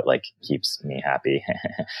is what like keeps me happy.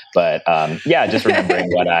 But yeah, just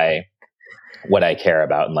remembering what I care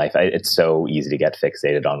about in life. It's so easy to get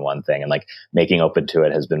fixated on one thing, and like making open to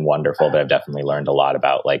it has been wonderful, but I've definitely learned a lot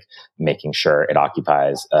about like making sure it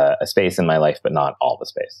occupies a space in my life, but not all the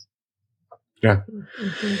space. Yeah.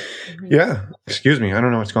 Yeah. Excuse me. I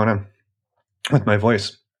don't know what's going on with my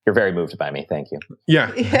voice. You're very moved by me. Thank you.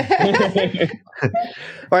 Yeah.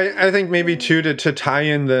 I think maybe too, to tie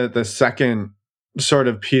in the second sort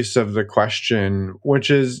of piece of the question,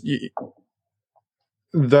 which is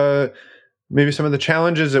maybe some of the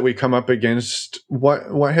challenges that we come up against.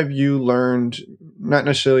 What have you learned, not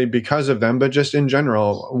necessarily because of them, but just in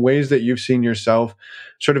general, ways that you've seen yourself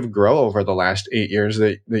sort of grow over the last 8 years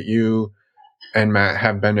that you and Matt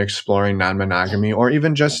have been exploring non-monogamy, or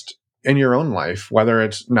even just in your own life, whether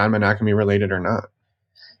it's non-monogamy related or not?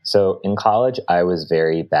 So in college, I was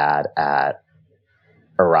very bad at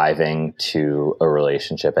arriving to a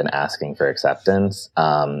relationship and asking for acceptance.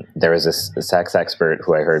 There was a sex expert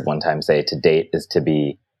who I heard one time say, to date is to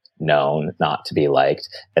be known, not to be liked.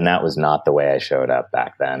 And that was not the way I showed up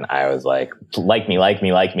back then. I was like me.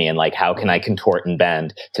 And like, how can I contort and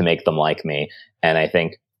bend to make them like me? And I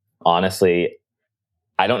think, honestly,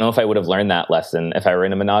 I don't know if I would have learned that lesson if I were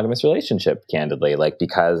in a monogamous relationship, candidly, like,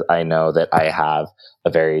 because I know that I have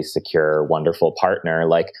a very secure, wonderful partner.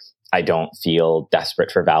 Like, I don't feel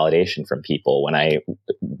desperate for validation from people. When I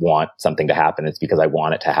want something to happen, it's because I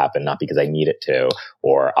want it to happen, not because I need it to,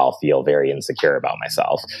 or I'll feel very insecure about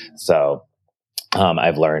myself. So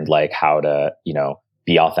I've learned like how to, you know,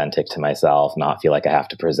 be authentic to myself, not feel like I have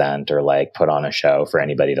to present or like put on a show for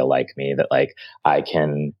anybody to like me, that like I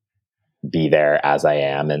can be there as I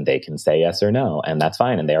am and they can say yes or no, and that's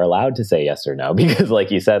fine. And they're allowed to say yes or no, because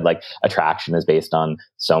like you said, like attraction is based on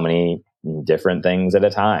so many different things at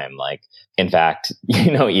a time. Like, in fact,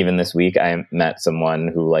 you know, even this week I met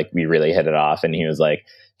someone who like we really hit it off, and he was like,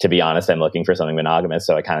 to be honest, I'm looking for something monogamous,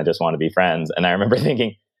 so I kind of just want to be friends. And I remember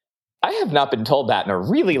thinking, I have not been told that in a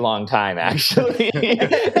really long time, actually.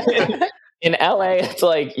 In LA, it's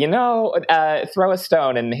like, you know, throw a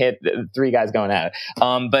stone and hit 3 guys going at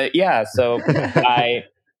it. But yeah, so I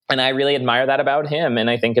really admire that about him. And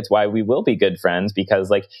I think it's why we will be good friends, because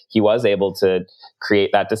like he was able to create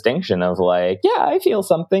that distinction of like, yeah, I feel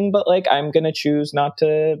something, but like I'm going to choose not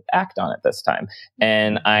to act on it this time.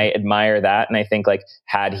 And I admire that. And I think like,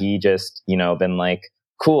 had he just, you know, been like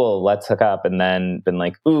cool, let's hook up, and then been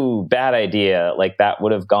like, ooh, bad idea. Like that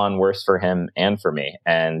would have gone worse for him and for me.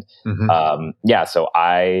 And so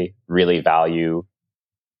I really value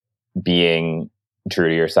being true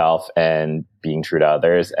to yourself and being true to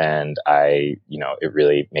others. And it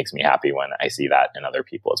really makes me happy when I see that in other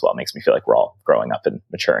people as well. It makes me feel like we're all growing up and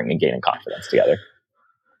maturing and gaining confidence together.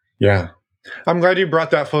 Yeah. I'm glad you brought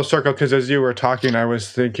that full circle, because as you were talking, I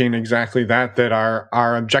was thinking exactly that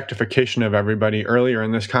our objectification of everybody earlier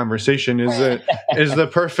in this conversation is the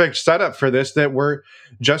perfect setup for this, that we're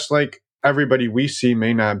just like everybody we see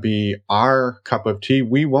may not be our cup of tea.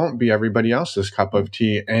 We won't be everybody else's cup of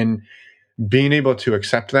tea. And being able to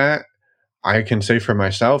accept that, I can say for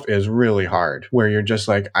myself, is really hard, where you're just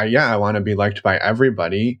like, I want to be liked by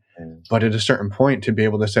everybody. But at a certain point to be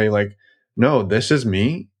able to say like, no, this is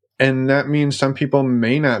me. And that means some people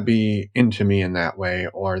may not be into me in that way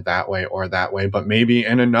or that way or that way, but maybe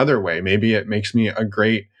in another way. Maybe it makes me a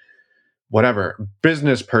great, whatever,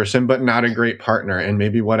 business person, but not a great partner. And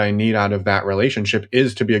maybe what I need out of that relationship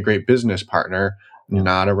is to be a great business partner,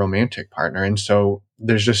 not a romantic partner. And so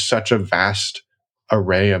there's just such a vast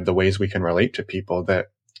array of the ways we can relate to people,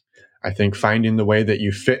 that I think finding the way that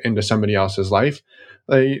you fit into somebody else's life,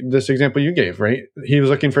 this example you gave, right? He was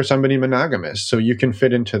looking for somebody monogamous. So you can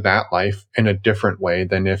fit into that life in a different way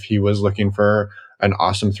than if he was looking for an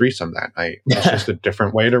awesome threesome that night. It's just a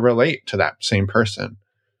different way to relate to that same person.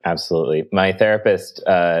 Absolutely. My therapist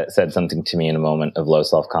said something to me in a moment of low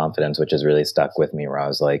self-confidence, which has really stuck with me, where I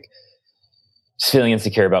was like, just feeling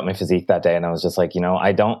insecure about my physique that day. And I was just like,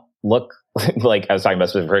 I don't look like, I was talking about a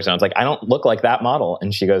specific person. I was like, I don't look like that model.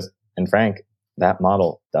 And she goes, and Frank, that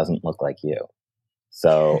model doesn't look like you.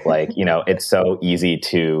 So like, it's so easy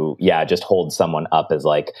to, just hold someone up as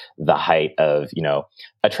like the height of,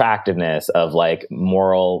 attractiveness, of like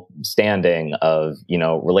moral standing, of,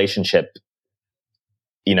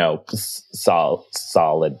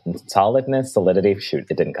 solidity. Shoot,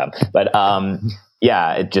 it didn't come. But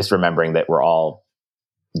it just remembering that we're all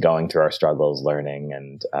going through our struggles, learning,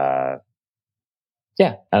 and I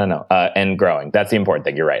don't know, and growing. That's the important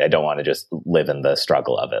thing. You're right. I don't want to just live in the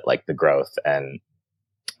struggle of it, like the growth. And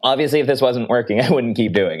obviously, if this wasn't working, I wouldn't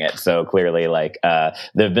keep doing it. So clearly, like, there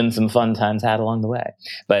have been some fun times had along the way.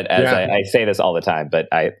 But as I say this all the time, but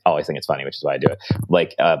I always think it's funny, which is why I do it.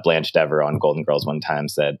 Like Blanche Devereaux on Golden Girls one time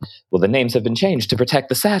said, well, the names have been changed to protect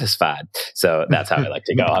the satisfied. So that's how I like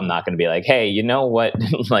to go. I'm not going to be like, hey, you know what?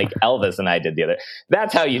 Like Elvis and I did the other.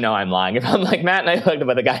 That's how you know I'm lying. If I'm like, Matt and I hooked up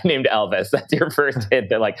with a guy named Elvis, that's your first hit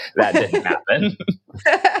that like, that didn't happen.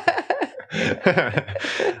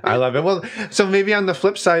 I love it. Well, so maybe on the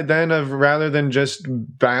flip side then, of rather than just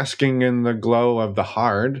basking in the glow of the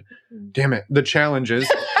hard, damn it, the challenges.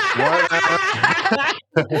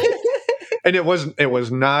 And it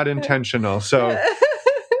was not intentional. So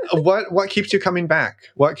what keeps you coming back?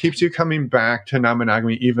 What keeps you coming back to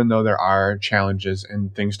non-monogamy, even though there are challenges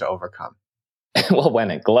and things to overcome? Well,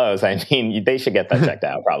 when it glows, I mean, they should get that checked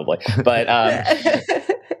out probably. But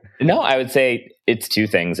no, I would say it's two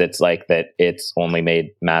things. It's like that it's only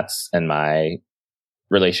made Matt's and my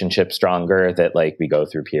relationship stronger, that like we go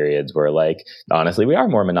through periods where like, honestly, we are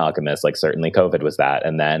more monogamous. Like certainly COVID was that.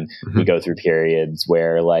 And then we go through periods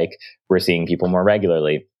where like we're seeing people more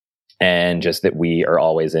regularly, and just that we are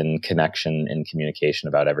always in connection and communication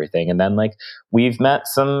about everything. And then like we've met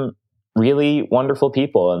some really wonderful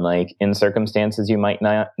people, and like in circumstances you might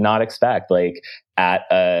not expect, like at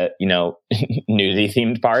a nudity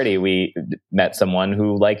themed party we met someone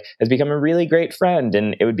who like has become a really great friend.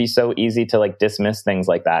 And it would be so easy to like dismiss things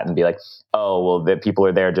like that and be like, oh well, the people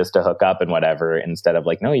are there just to hook up and whatever, instead of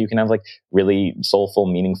like, no, you can have like really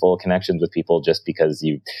soulful, meaningful connections with people. Just because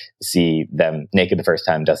you see them naked the first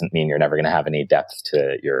time doesn't mean you're never going to have any depth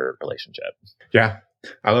to your relationship.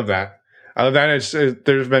 I love that.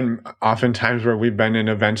 There's been often times where we've been in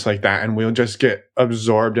events like that, and we'll just get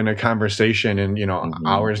absorbed in a conversation, and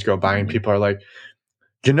hours go by, and people are like,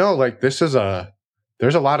 like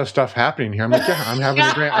there's a lot of stuff happening here. I'm like, I'm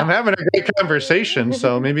having a great conversation.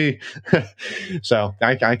 So maybe, so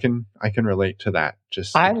I can relate to that.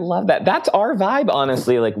 I love that. That's our vibe,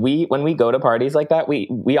 honestly. Like when we go to parties like that, we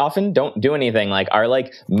often don't do anything. Like our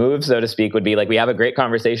like move, so to speak, would be like we have a great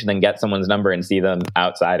conversation, then get someone's number and see them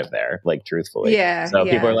outside of there. Like truthfully, So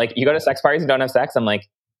people are like, you go to sex parties and don't have sex. I'm like,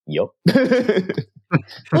 yup.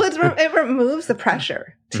 Well, it removes the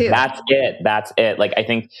pressure too. That's it. Like, I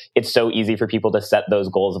think it's so easy for people to set those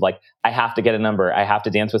goals of like, I have to get a number, I have to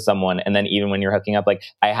dance with someone. And then even when you're hooking up, like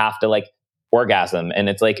I have to like orgasm. And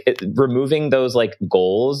it's like removing those like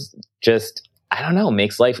goals just, I don't know,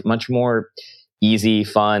 makes life much more easy,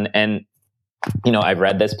 fun. And I've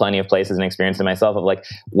read this plenty of places and experienced it myself of like,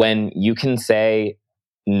 when you can say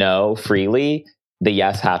no freely, the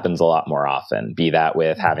yes happens a lot more often, be that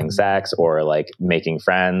with having sex or like making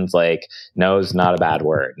friends. Like, no is not a bad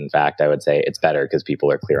word. In fact, I would say it's better because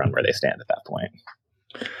people are clear on where they stand at that point.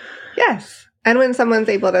 Yes. And when someone's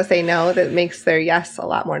able to say no, that makes their yes a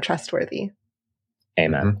lot more trustworthy.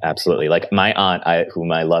 Amen. Mm-hmm. Absolutely. Like my aunt,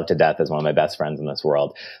 whom I love to death, is one of my best friends in this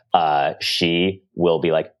world. She will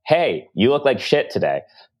be like, "Hey, you look like shit today."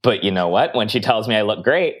 But you know what? When she tells me I look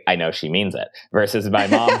great, I know she means it. Versus my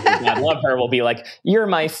mom, who I love her, will be like, "You're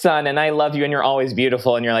my son and I love you and you're always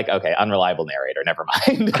beautiful." And you're like, "Okay, unreliable narrator. Never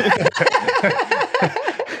mind."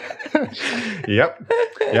 Yep.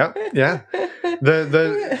 Yeah.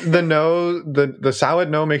 The solid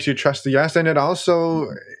no makes you trust the yes. And it also,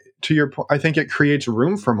 to your point, I think it creates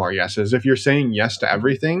room for more yeses. If you're saying yes to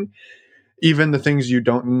everything, even the things you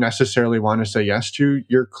don't necessarily want to say yes to,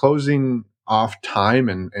 you're closing off time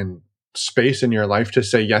and space in your life to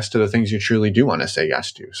say yes to the things you truly do want to say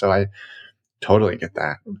yes to. So I totally get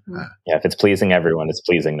that. Mm-hmm. Yeah, if it's pleasing everyone, it's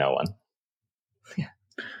pleasing no one. Yeah.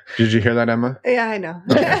 Did you hear that, Emma? Yeah, I know.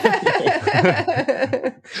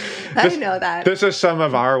 I know that. This is some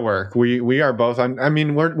of our work. We are both on. I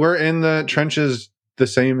mean, we're in the trenches the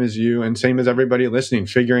same as you and same as everybody listening,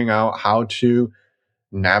 figuring out how to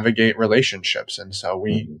navigate relationships. And so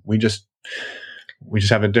we just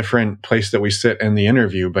have a different place that we sit in the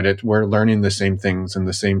interview, but we're learning the same things and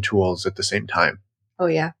the same tools at the same time. Oh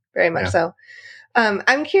yeah, very much so.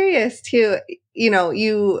 I'm curious too,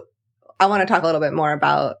 I want to talk a little bit more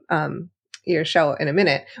about your show in a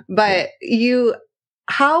minute, but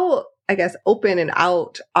how, I guess, open and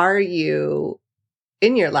out are you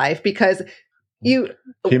in your life? Because he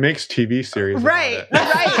makes TV series, right?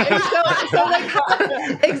 And so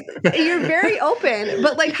you're very open,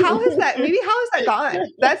 but like, how has that gone?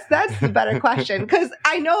 That's the better question, because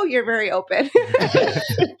I know you're very open.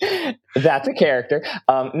 That's a character.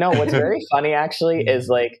 No, what's very funny actually is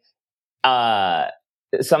like,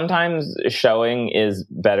 sometimes showing is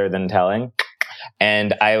better than telling.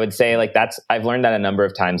 And I would say like I've learned that a number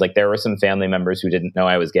of times. Like there were some family members who didn't know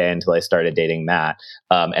I was gay until I started dating Matt.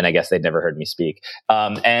 And I guess they'd never heard me speak.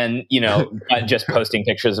 And just posting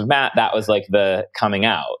pictures of Matt, that was like the coming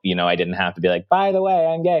out. I didn't have to be like, by the way,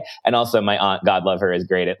 I'm gay. And also my aunt, God love her, is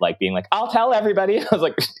great at like being like, I'll tell everybody. I was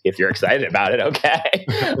like, if you're excited about it, okay.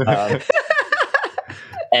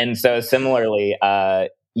 And so similarly,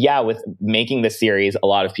 with making this series, a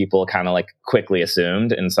lot of people kind of like quickly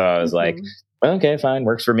assumed. And so I was like, okay, fine,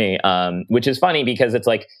 works for me. Which is funny because it's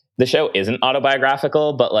like the show isn't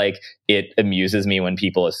autobiographical, but like it amuses me when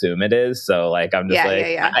people assume it is. So like I'm just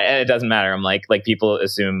and it doesn't matter. I'm like people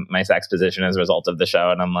assume my sex position as a result of the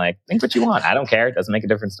show, and I'm like, think what you want. I don't care. It doesn't make a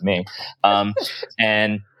difference to me.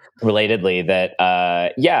 And relatedly, that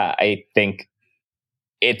I think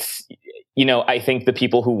it's. I think the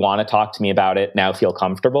people who want to talk to me about it now feel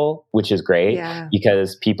comfortable, which is great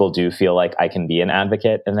because people do feel like I can be an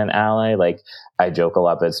advocate and an ally. Like I joke a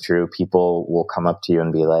lot, but it's true. People will come up to you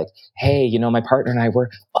and be like, hey, my partner and I were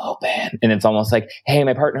open. And it's almost like, hey,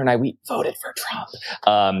 my partner and I, we voted for Trump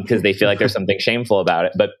because they feel like there's something shameful about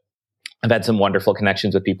it. But I've had some wonderful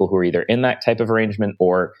connections with people who are either in that type of arrangement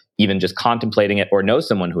or even just contemplating it or know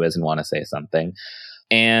someone who doesn't want to say something.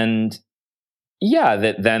 And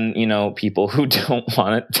that then, people who don't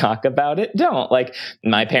want to talk about it don't. Like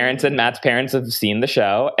my parents and Matt's parents have seen the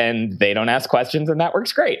show and they don't ask questions, and that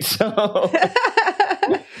works great. So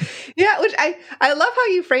yeah, which I love how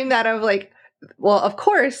you frame that of like, well, of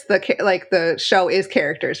course the show is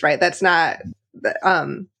characters, right? That's not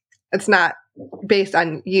it's not based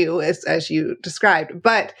on you as you described,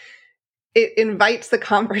 but it invites the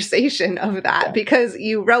conversation of that because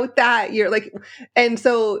you wrote that, you're like, and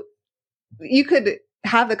so you could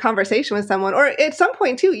have the conversation with someone, or at some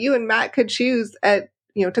point too, you and Matt could choose to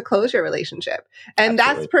close your relationship, and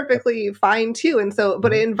Absolutely. That's perfectly fine too. And so,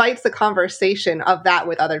 but it invites the conversation of that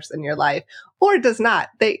with others in your life, or it does not.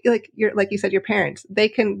 They like you said, your parents, they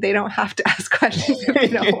don't have to ask questions if they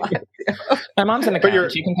don't want to. My mom's an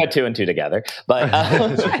accountant. She can put two and two together, but.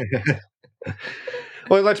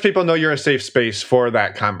 Well, it lets people know you're a safe space for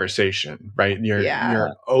that conversation, right?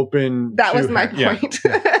 You're open. That was my point.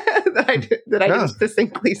 that I didn't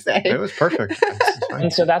distinctly say. It was perfect.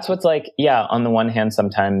 And so that's what's like, on the one hand,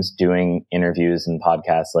 sometimes doing interviews and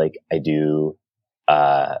podcasts, like I do,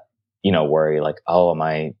 worry like, oh, am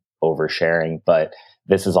I oversharing? But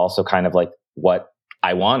this is also kind of like what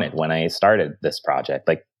I wanted when I started this project.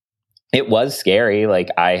 Like it was scary. Like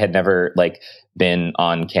I had never like been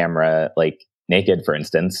on camera, like naked, for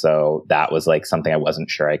instance. So that was like something I wasn't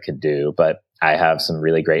sure I could do, but I have some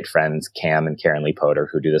really great friends, Cam and Karen Lee Potter,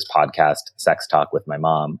 who do this podcast, Sex Talk with My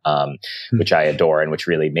Mom, which I adore and which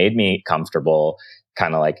really made me comfortable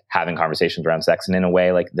kind of like having conversations around sex. And in a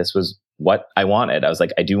way, like this was what I wanted. I was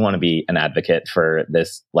like, I do want to be an advocate for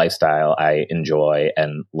this lifestyle I enjoy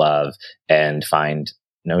and love and find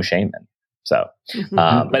no shame in. So,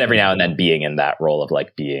 but every now and then being in that role of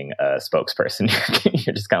like being a spokesperson,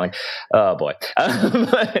 you're just kind of like, oh boy.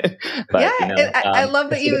 But, yeah, I love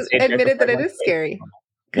that you admitted that it is scary,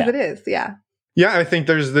 because it is. Yeah. Yeah, I think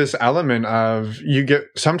there's this element of you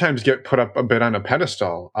sometimes get put up a bit on a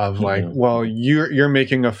pedestal of like, well, you're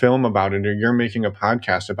making a film about it, or you're making a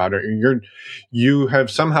podcast about it, or you have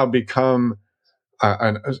somehow become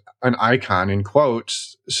an icon in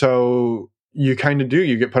quotes. So you kind of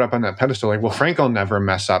you get put up on that pedestal. Like, well, Frank will never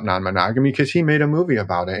mess up non-monogamy because he made a movie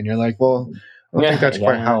about it. And you're like, well, I don't think that's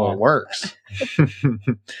quite how it works.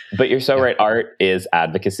 But you're so right. Art is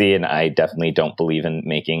advocacy. And I definitely don't believe in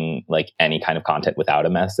making like any kind of content without a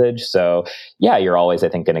message. So yeah, you're always, I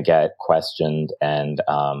think, going to get questioned and,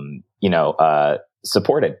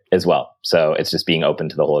 supported as well. So it's just being open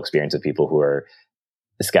to the whole experience of people who are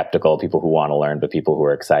skeptical, people who want to learn, but people who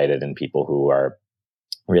are excited and people who are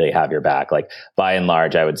really have your back. Like by and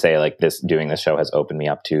large, I would say like doing this show has opened me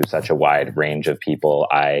up to such a wide range of people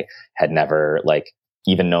I had never like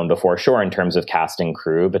even known before. Sure, in terms of casting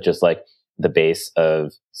crew, but just like the base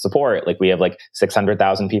of support. Like we have like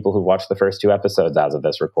 600,000 people who watched the first 2 episodes as of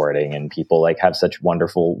this recording, and people like have such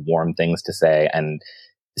wonderful, warm things to say and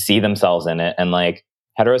see themselves in it. And like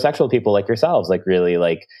heterosexual people like yourselves, like really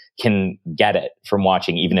like can get it from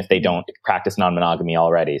watching, even if they don't practice non-monogamy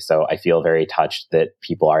already. So I feel very touched that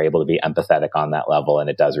people are able to be empathetic on that level. And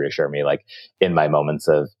it does reassure me, like in my moments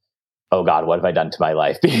of, oh God, what have I done to my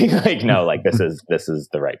life? Being like, no, like this is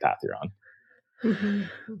the right path you're on.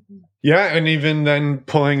 Yeah. And even then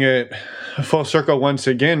pulling it full circle once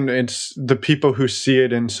again, it's the people who see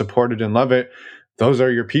it and support it and love it. Those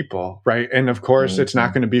are your people, right? And of course, it's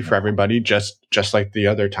not going to be for everybody, just like the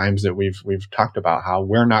other times that we've talked about how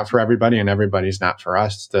we're not for everybody and everybody's not for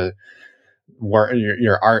us.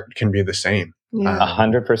 Your art can be the same.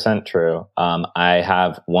 100% true. I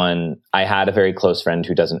had a very close friend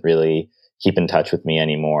who doesn't really keep in touch with me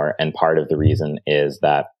anymore. And part of the reason is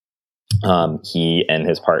that he and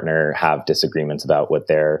his partner have disagreements about what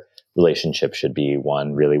their relationship should be.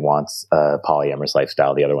 One really wants a polyamorous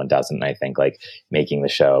lifestyle. The other one doesn't. And I think like making the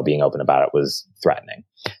show, being open about it was threatening.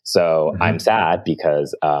 So I'm sad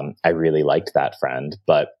because I really liked that friend.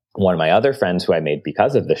 But one of my other friends who I made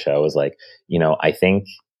because of the show was like, I think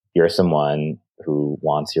you're someone who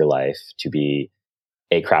wants your life to be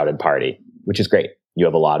a crowded party, which is great. You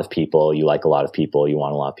have a lot of people, you like a lot of people, you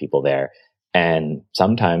want a lot of people there. And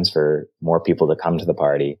sometimes for more people to come to the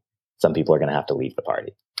party, some people are going to have to leave the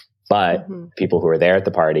party. But people who are there at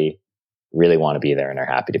the party really want to be there and are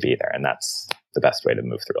happy to be there. And that's the best way to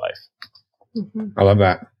move through life. I love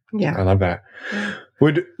that. Yeah. I love that.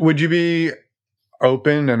 Would you be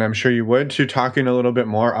open, and I'm sure you would, to talking a little bit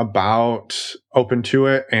more about Open to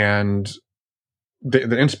It and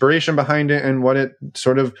the inspiration behind it and what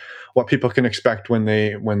people can expect when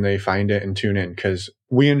they find it and tune in? Because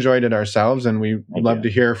we enjoyed it ourselves, and we love to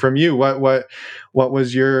hear from you. What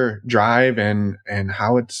was your drive and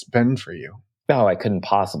how it's been for you? Oh, I couldn't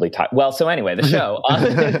possibly talk. Well, so anyway, the show.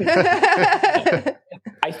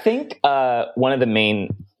 I think one of the main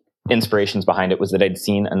inspirations behind it was that I'd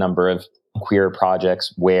seen a number of queer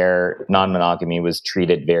projects where non-monogamy was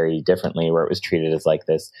treated very differently, where it was treated as like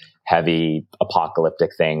this heavy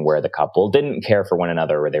apocalyptic thing where the couple didn't care for one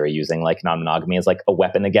another, where they were using like non-monogamy as like a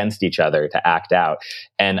weapon against each other to act out.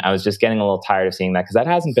 And I was just getting a little tired of seeing that, because that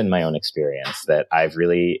hasn't been my own experience. That I've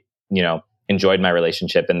really, enjoyed my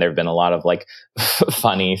relationship, and there've been a lot of like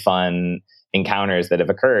fun encounters that have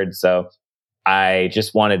occurred. So I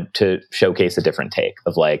just wanted to showcase a different take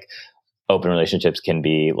of like open relationships can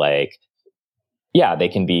be like, yeah, they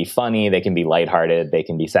can be funny, they can be lighthearted, they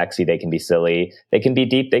can be sexy, they can be silly, they can be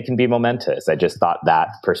deep, they can be momentous. I just thought that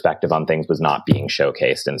perspective on things was not being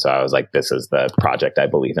showcased. And so I was like, this is the project I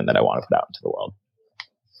believe in that I want to put out into the world.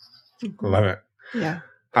 Love it. Yeah.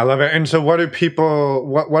 I love it. And so what are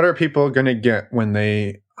people going to get when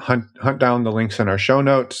they hunt down the links in our show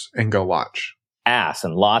notes and go watch? Ass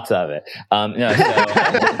and lots of it.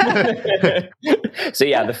 So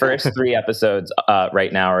yeah, the first 3 episodes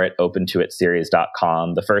right now are at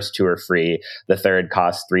opentoitseries.com. The first 2 are free. The third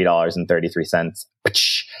costs $3.33.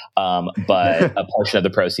 But a portion of the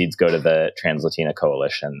proceeds go to the Trans Latina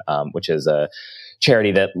Coalition, which is a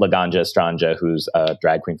charity that Laganja Estranja, who's a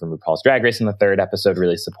drag queen from RuPaul's Drag Race in the 3rd episode,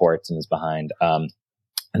 really supports and is behind.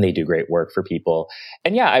 and they do great work for people.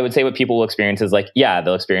 And yeah, I would say what people will experience is like, yeah,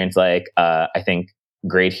 they'll experience like, I think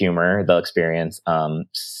great humor. They'll experience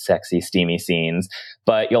sexy, steamy scenes,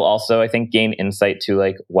 but you'll also, I think, gain insight to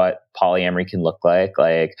like what polyamory can look like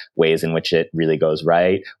ways in which it really goes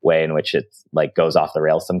right, way in which it like goes off the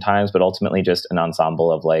rails sometimes, but ultimately just an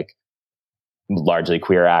ensemble of like largely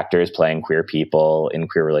queer actors playing queer people in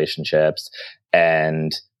queer relationships.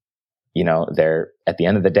 And, you know, they're at the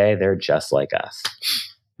end of the day, they're just like us.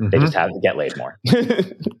 Mm-hmm. They just have to get laid more.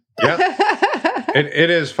 Yeah, it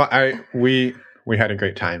is fun. We had a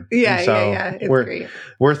great time. Yeah, It's great.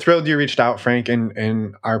 We're thrilled you reached out, Frank,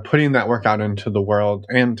 and are putting that work out into the world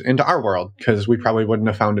and into our world, because we probably wouldn't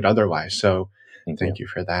have found it otherwise. So thank you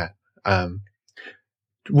for that.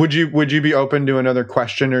 Would you be open to another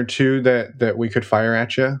question or two that we could fire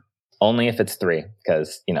at you? Only if it's 3,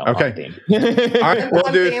 because, you know. Okay. All right,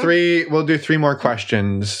 we'll do 3 more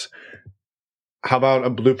questions. How about a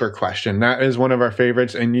blooper question? That is one of our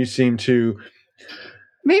favorites, and you seem to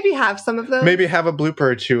maybe have some of those. Maybe have a blooper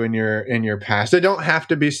or 2 in your past. They don't have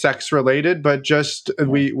to be sex related, but just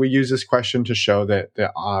we use this question to show that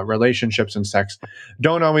relationships and sex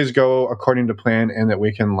don't always go according to plan, and that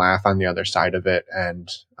we can laugh on the other side of it and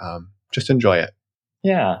just enjoy it.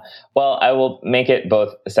 Yeah. Well, I will make it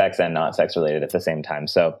both sex and not sex related at the same time.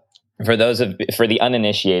 So for the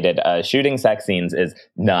uninitiated, shooting sex scenes is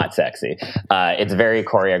not sexy. It's very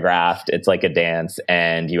choreographed. It's like a dance,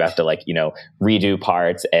 and you have to like, you know, redo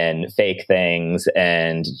parts and fake things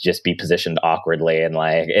and just be positioned awkwardly. And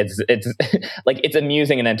like, it's like, it's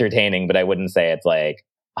amusing and entertaining, but I wouldn't say it's like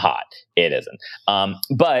hot. It isn't.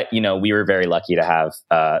 But, you know, we were very lucky to have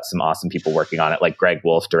some awesome people working on it. Like Greg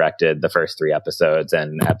Wolf directed the first 3 episodes,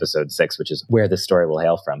 and episode 6, which is where this story will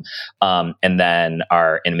hail from. And then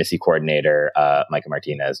our intimacy coordinator, Micah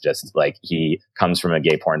Martinez, just like, he comes from a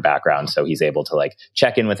gay porn background. So he's able to like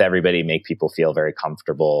check in with everybody, make people feel very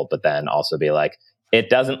comfortable, but then also be like, it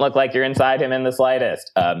doesn't look like you're inside him in the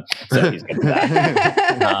slightest. So he's good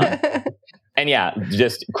at that. And yeah,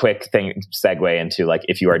 just quick segue into like,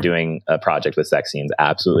 if you are doing a project with sex scenes,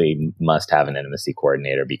 absolutely must have an intimacy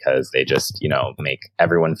coordinator, because they just, you know, make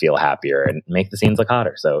everyone feel happier and make the scenes look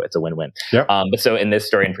hotter. So it's a win-win. Yep. But so in this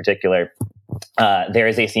story in particular, there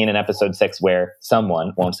is a scene in episode 6 where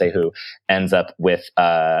someone, won't say who, ends up with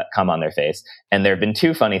cum on their face. And there have been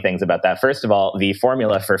 2 funny things about that. First of all, the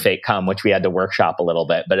formula for fake cum, which we had to workshop a little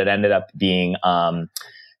bit, but it ended up being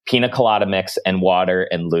pina colada mix and water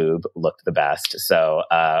and lube looked the best. So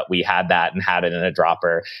we had that and had it in a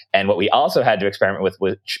dropper. And what we also had to experiment with,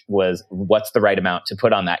 which was what's the right amount to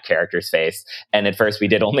put on that character's face. And at first we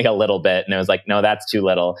did only a little bit, and it was like, no, that's too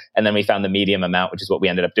little. And then we found the medium amount, which is what we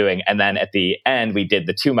ended up doing. And then at the end we did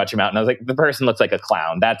the too much amount, and I was like, the person looks like a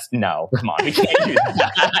clown. That's no, come on, we can't do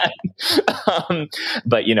that.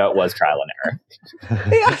 But you know, it was trial and error.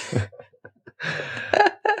 Yeah.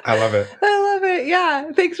 I love it.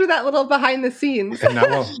 Yeah. Thanks for that little behind the scenes. And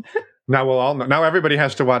now we'll all know. Now everybody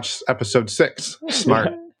has to watch episode 6.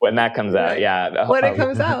 Smart. When that comes out, yeah. When it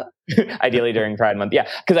comes out. Ideally during Pride Month. Yeah.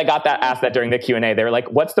 Because I got asked that during the Q&A. They were like,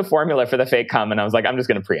 what's the formula for the fake cum? And I was like, I'm just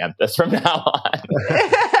going to preempt this from now on.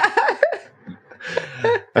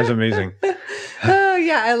 That's amazing. Oh,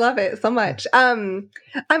 yeah. I love it so much. I'm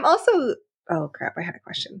also, oh crap, I had a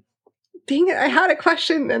question. Dang it, I had a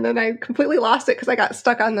question and then I completely lost it because I got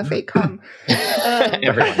stuck on the fake cum. That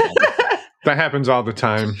happens all the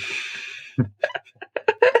time.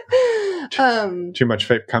 Too much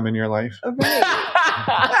fake cum in your life.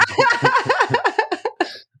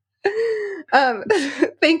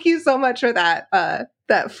 Thank you so much for that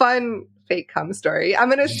fun fake cum story.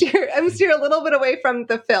 I'm steer a little bit away from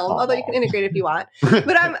the film, although you can integrate if you want.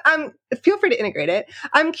 But I'm feel free to integrate it.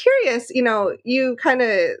 I'm curious, you know, you kind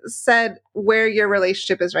of said where your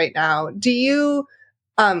relationship is right now. Do you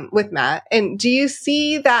with Matt, and do you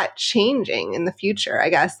see that changing in the future? I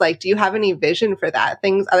guess, like, do you have any vision for that?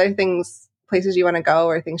 Other things, places you want to go,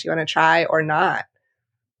 or things you want to try or not?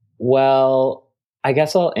 Well, I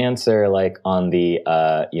guess I'll answer like on the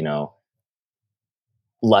you know,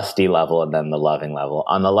 lusty level and then the loving level.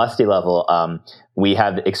 On the lusty level, we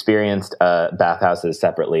have experienced bathhouses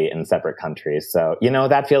separately in separate countries. So, you know,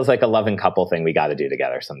 that feels like a loving couple thing we got to do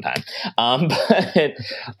together sometime. But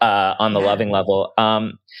on the loving level,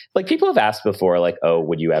 like people have asked before, like, oh,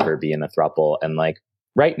 would you ever be in a throuple? And like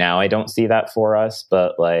right now, I don't see that for us,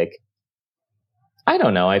 but like, I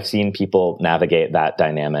don't know. I've seen people navigate that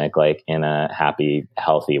dynamic like in a happy,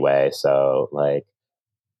 healthy way. So like,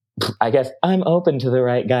 I guess I'm open to the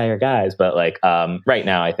right guy or guys, but like right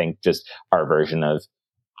now I think just our version of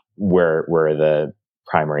we're the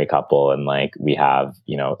primary couple, and like we have,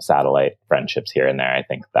 satellite friendships here and there. I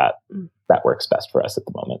think that works best for us at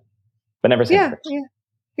the moment. But never say never. Yeah.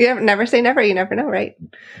 Yeah, never say never. You never know, right?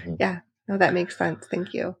 Mm-hmm. Yeah. No, that makes sense.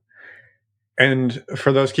 Thank you. And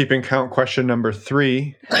for those keeping count, question number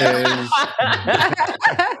 3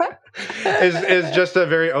 is just a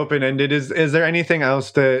very open-ended. Is there anything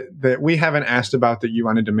else that we haven't asked about that you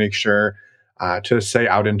wanted to make sure to say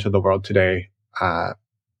out into the world today on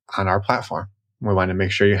our platform? We want to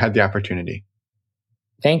make sure you had the opportunity.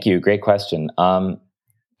 Thank you. Great question.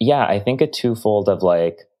 Yeah, I think a twofold of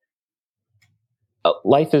like,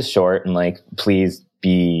 life is short, and like, please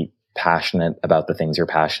be passionate about the things you're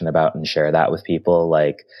passionate about and share that with people.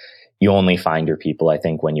 Like, you only find your people, I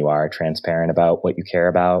think, when you are transparent about what you care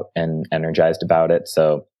about and energized about it.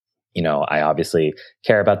 So, I obviously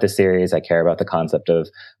care about this series. I care about the concept of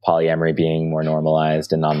polyamory being more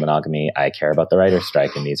normalized and non-monogamy. I care about the writer's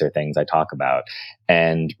strike, and these are things I talk about.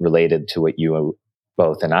 And related to what you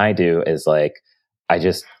both and I do is like, I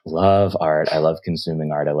just love art. I love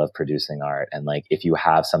consuming art. I love producing art. And like, if you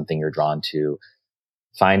have something you're drawn to,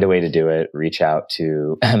 find a way to do it. Reach out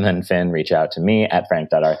to Emma and Finn, reach out to me at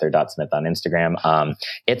frank.arthur.smith on Instagram.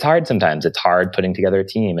 It's hard sometimes. It's hard putting together a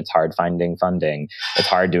team. It's hard finding funding. It's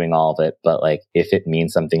hard doing all of it. But like, if it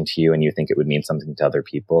means something to you and you think it would mean something to other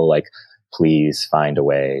people, like, please find a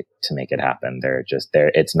way to make it happen.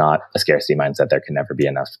 It's not a scarcity mindset. There can never be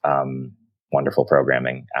enough wonderful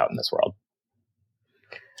programming out in this world.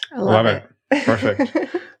 I love it. Perfect.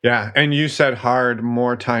 Yeah. And you said hard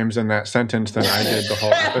more times in that sentence than I did the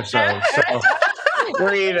whole episode. So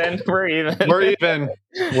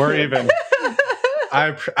We're even.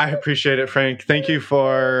 I appreciate it, Frank. Thank you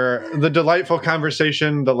for the delightful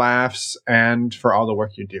conversation, the laughs, and for all the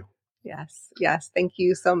work you do. Yes. Thank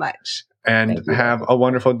you so much. And have a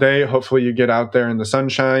wonderful day. Hopefully you get out there in the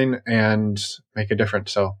sunshine and make a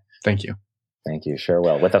difference. So thank you. Thank you. Sure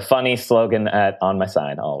will. With a funny slogan on my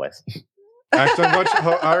sign, always. Excellent.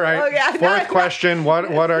 All right. Fourth question.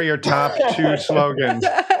 What are your top 2 slogans?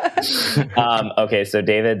 Okay, so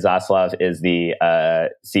David Zaslav is the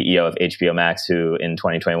CEO of HBO Max, who in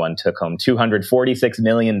 2021 took home $246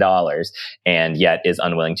 million and yet is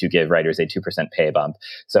unwilling to give writers a 2% pay bump.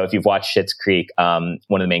 So if you've watched Schitt's Creek, one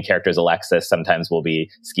of the main characters, Alexis, sometimes will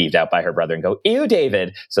be skeeved out by her brother and go, "Ew,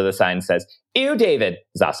 David." So the sign says, "Ew, David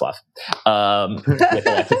Zaslav," with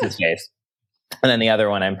Alexis's face. And then the other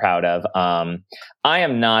one I'm proud of, I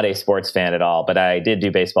am not a sports fan at all, but I did do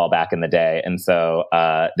baseball back in the day. And so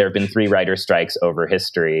there have been 3 writer strikes over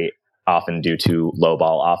history, often due to low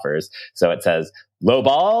ball offers. So it says, low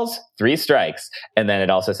balls, 3 strikes. And then it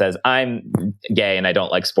also says, I'm gay and I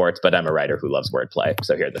don't like sports, but I'm a writer who loves wordplay.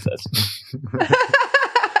 So here this is.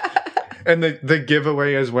 And the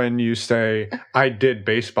giveaway is when you say, I did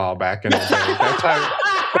baseball back in the day.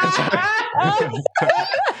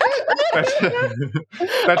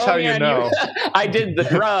 That's how you know. I did the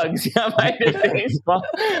drugs. I did baseball.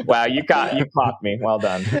 Wow, you caught me. Well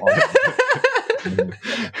done.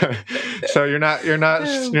 So you're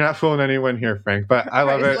not fooling anyone here, Frank. But I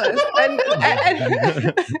love it. And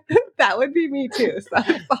that would be me too. So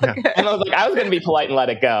and I was like, I was going to be polite and let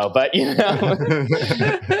it go, but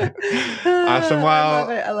Awesome. Well,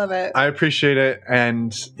 I love it. I appreciate it,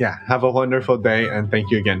 and have a wonderful day. And thank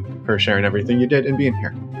you again for sharing everything you did and being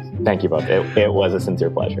here. Thank you both. It was a sincere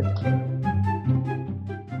pleasure.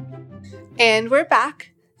 And we're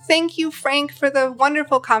back. Thank you, Frank, for the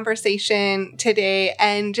wonderful conversation today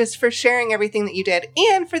and just for sharing everything that you did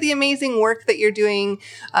and for the amazing work that you're doing,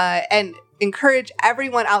 and encourage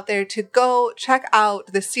everyone out there to go check out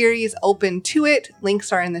the series Open to It.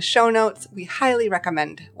 Links are in the show notes. We highly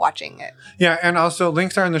recommend watching it. Yeah, and also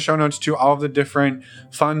links are in the show notes to all of the different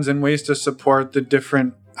funds and ways to support the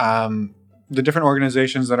different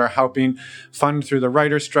organizations that are helping fund through the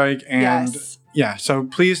writer's strike. And so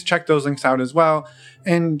please check those links out as well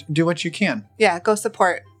and do what you can. Yeah, go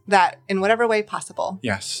support that in whatever way possible.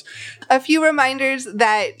 Yes. A few reminders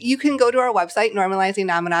that you can go to our website,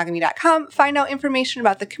 normalizingnonmonogamy.com, find out information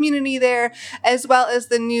about the community there, as well as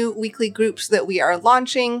the new weekly groups that we are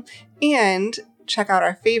launching, and check out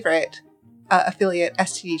our favorite affiliate,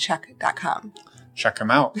 stdcheck.com. Check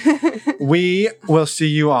them out. We will see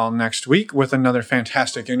you all next week with another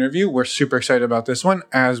fantastic interview. We're super excited about this one,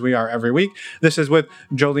 as we are every week. This is with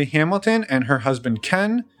Jolie Hamilton and her husband,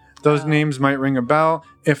 Ken. Those names might ring a bell.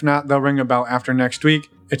 If not, they'll ring a bell after next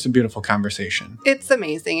week. It's a beautiful conversation. It's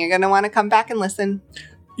amazing. You're going to want to come back and listen.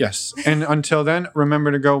 Yes. And until then,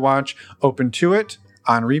 remember to go watch Open to It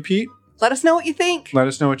on repeat. Let us know what you think.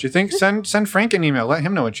 Send Frank an email. Let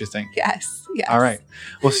him know what you think. Yes. All right.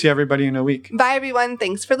 We'll see everybody in a week. Bye, everyone.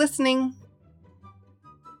 Thanks for listening.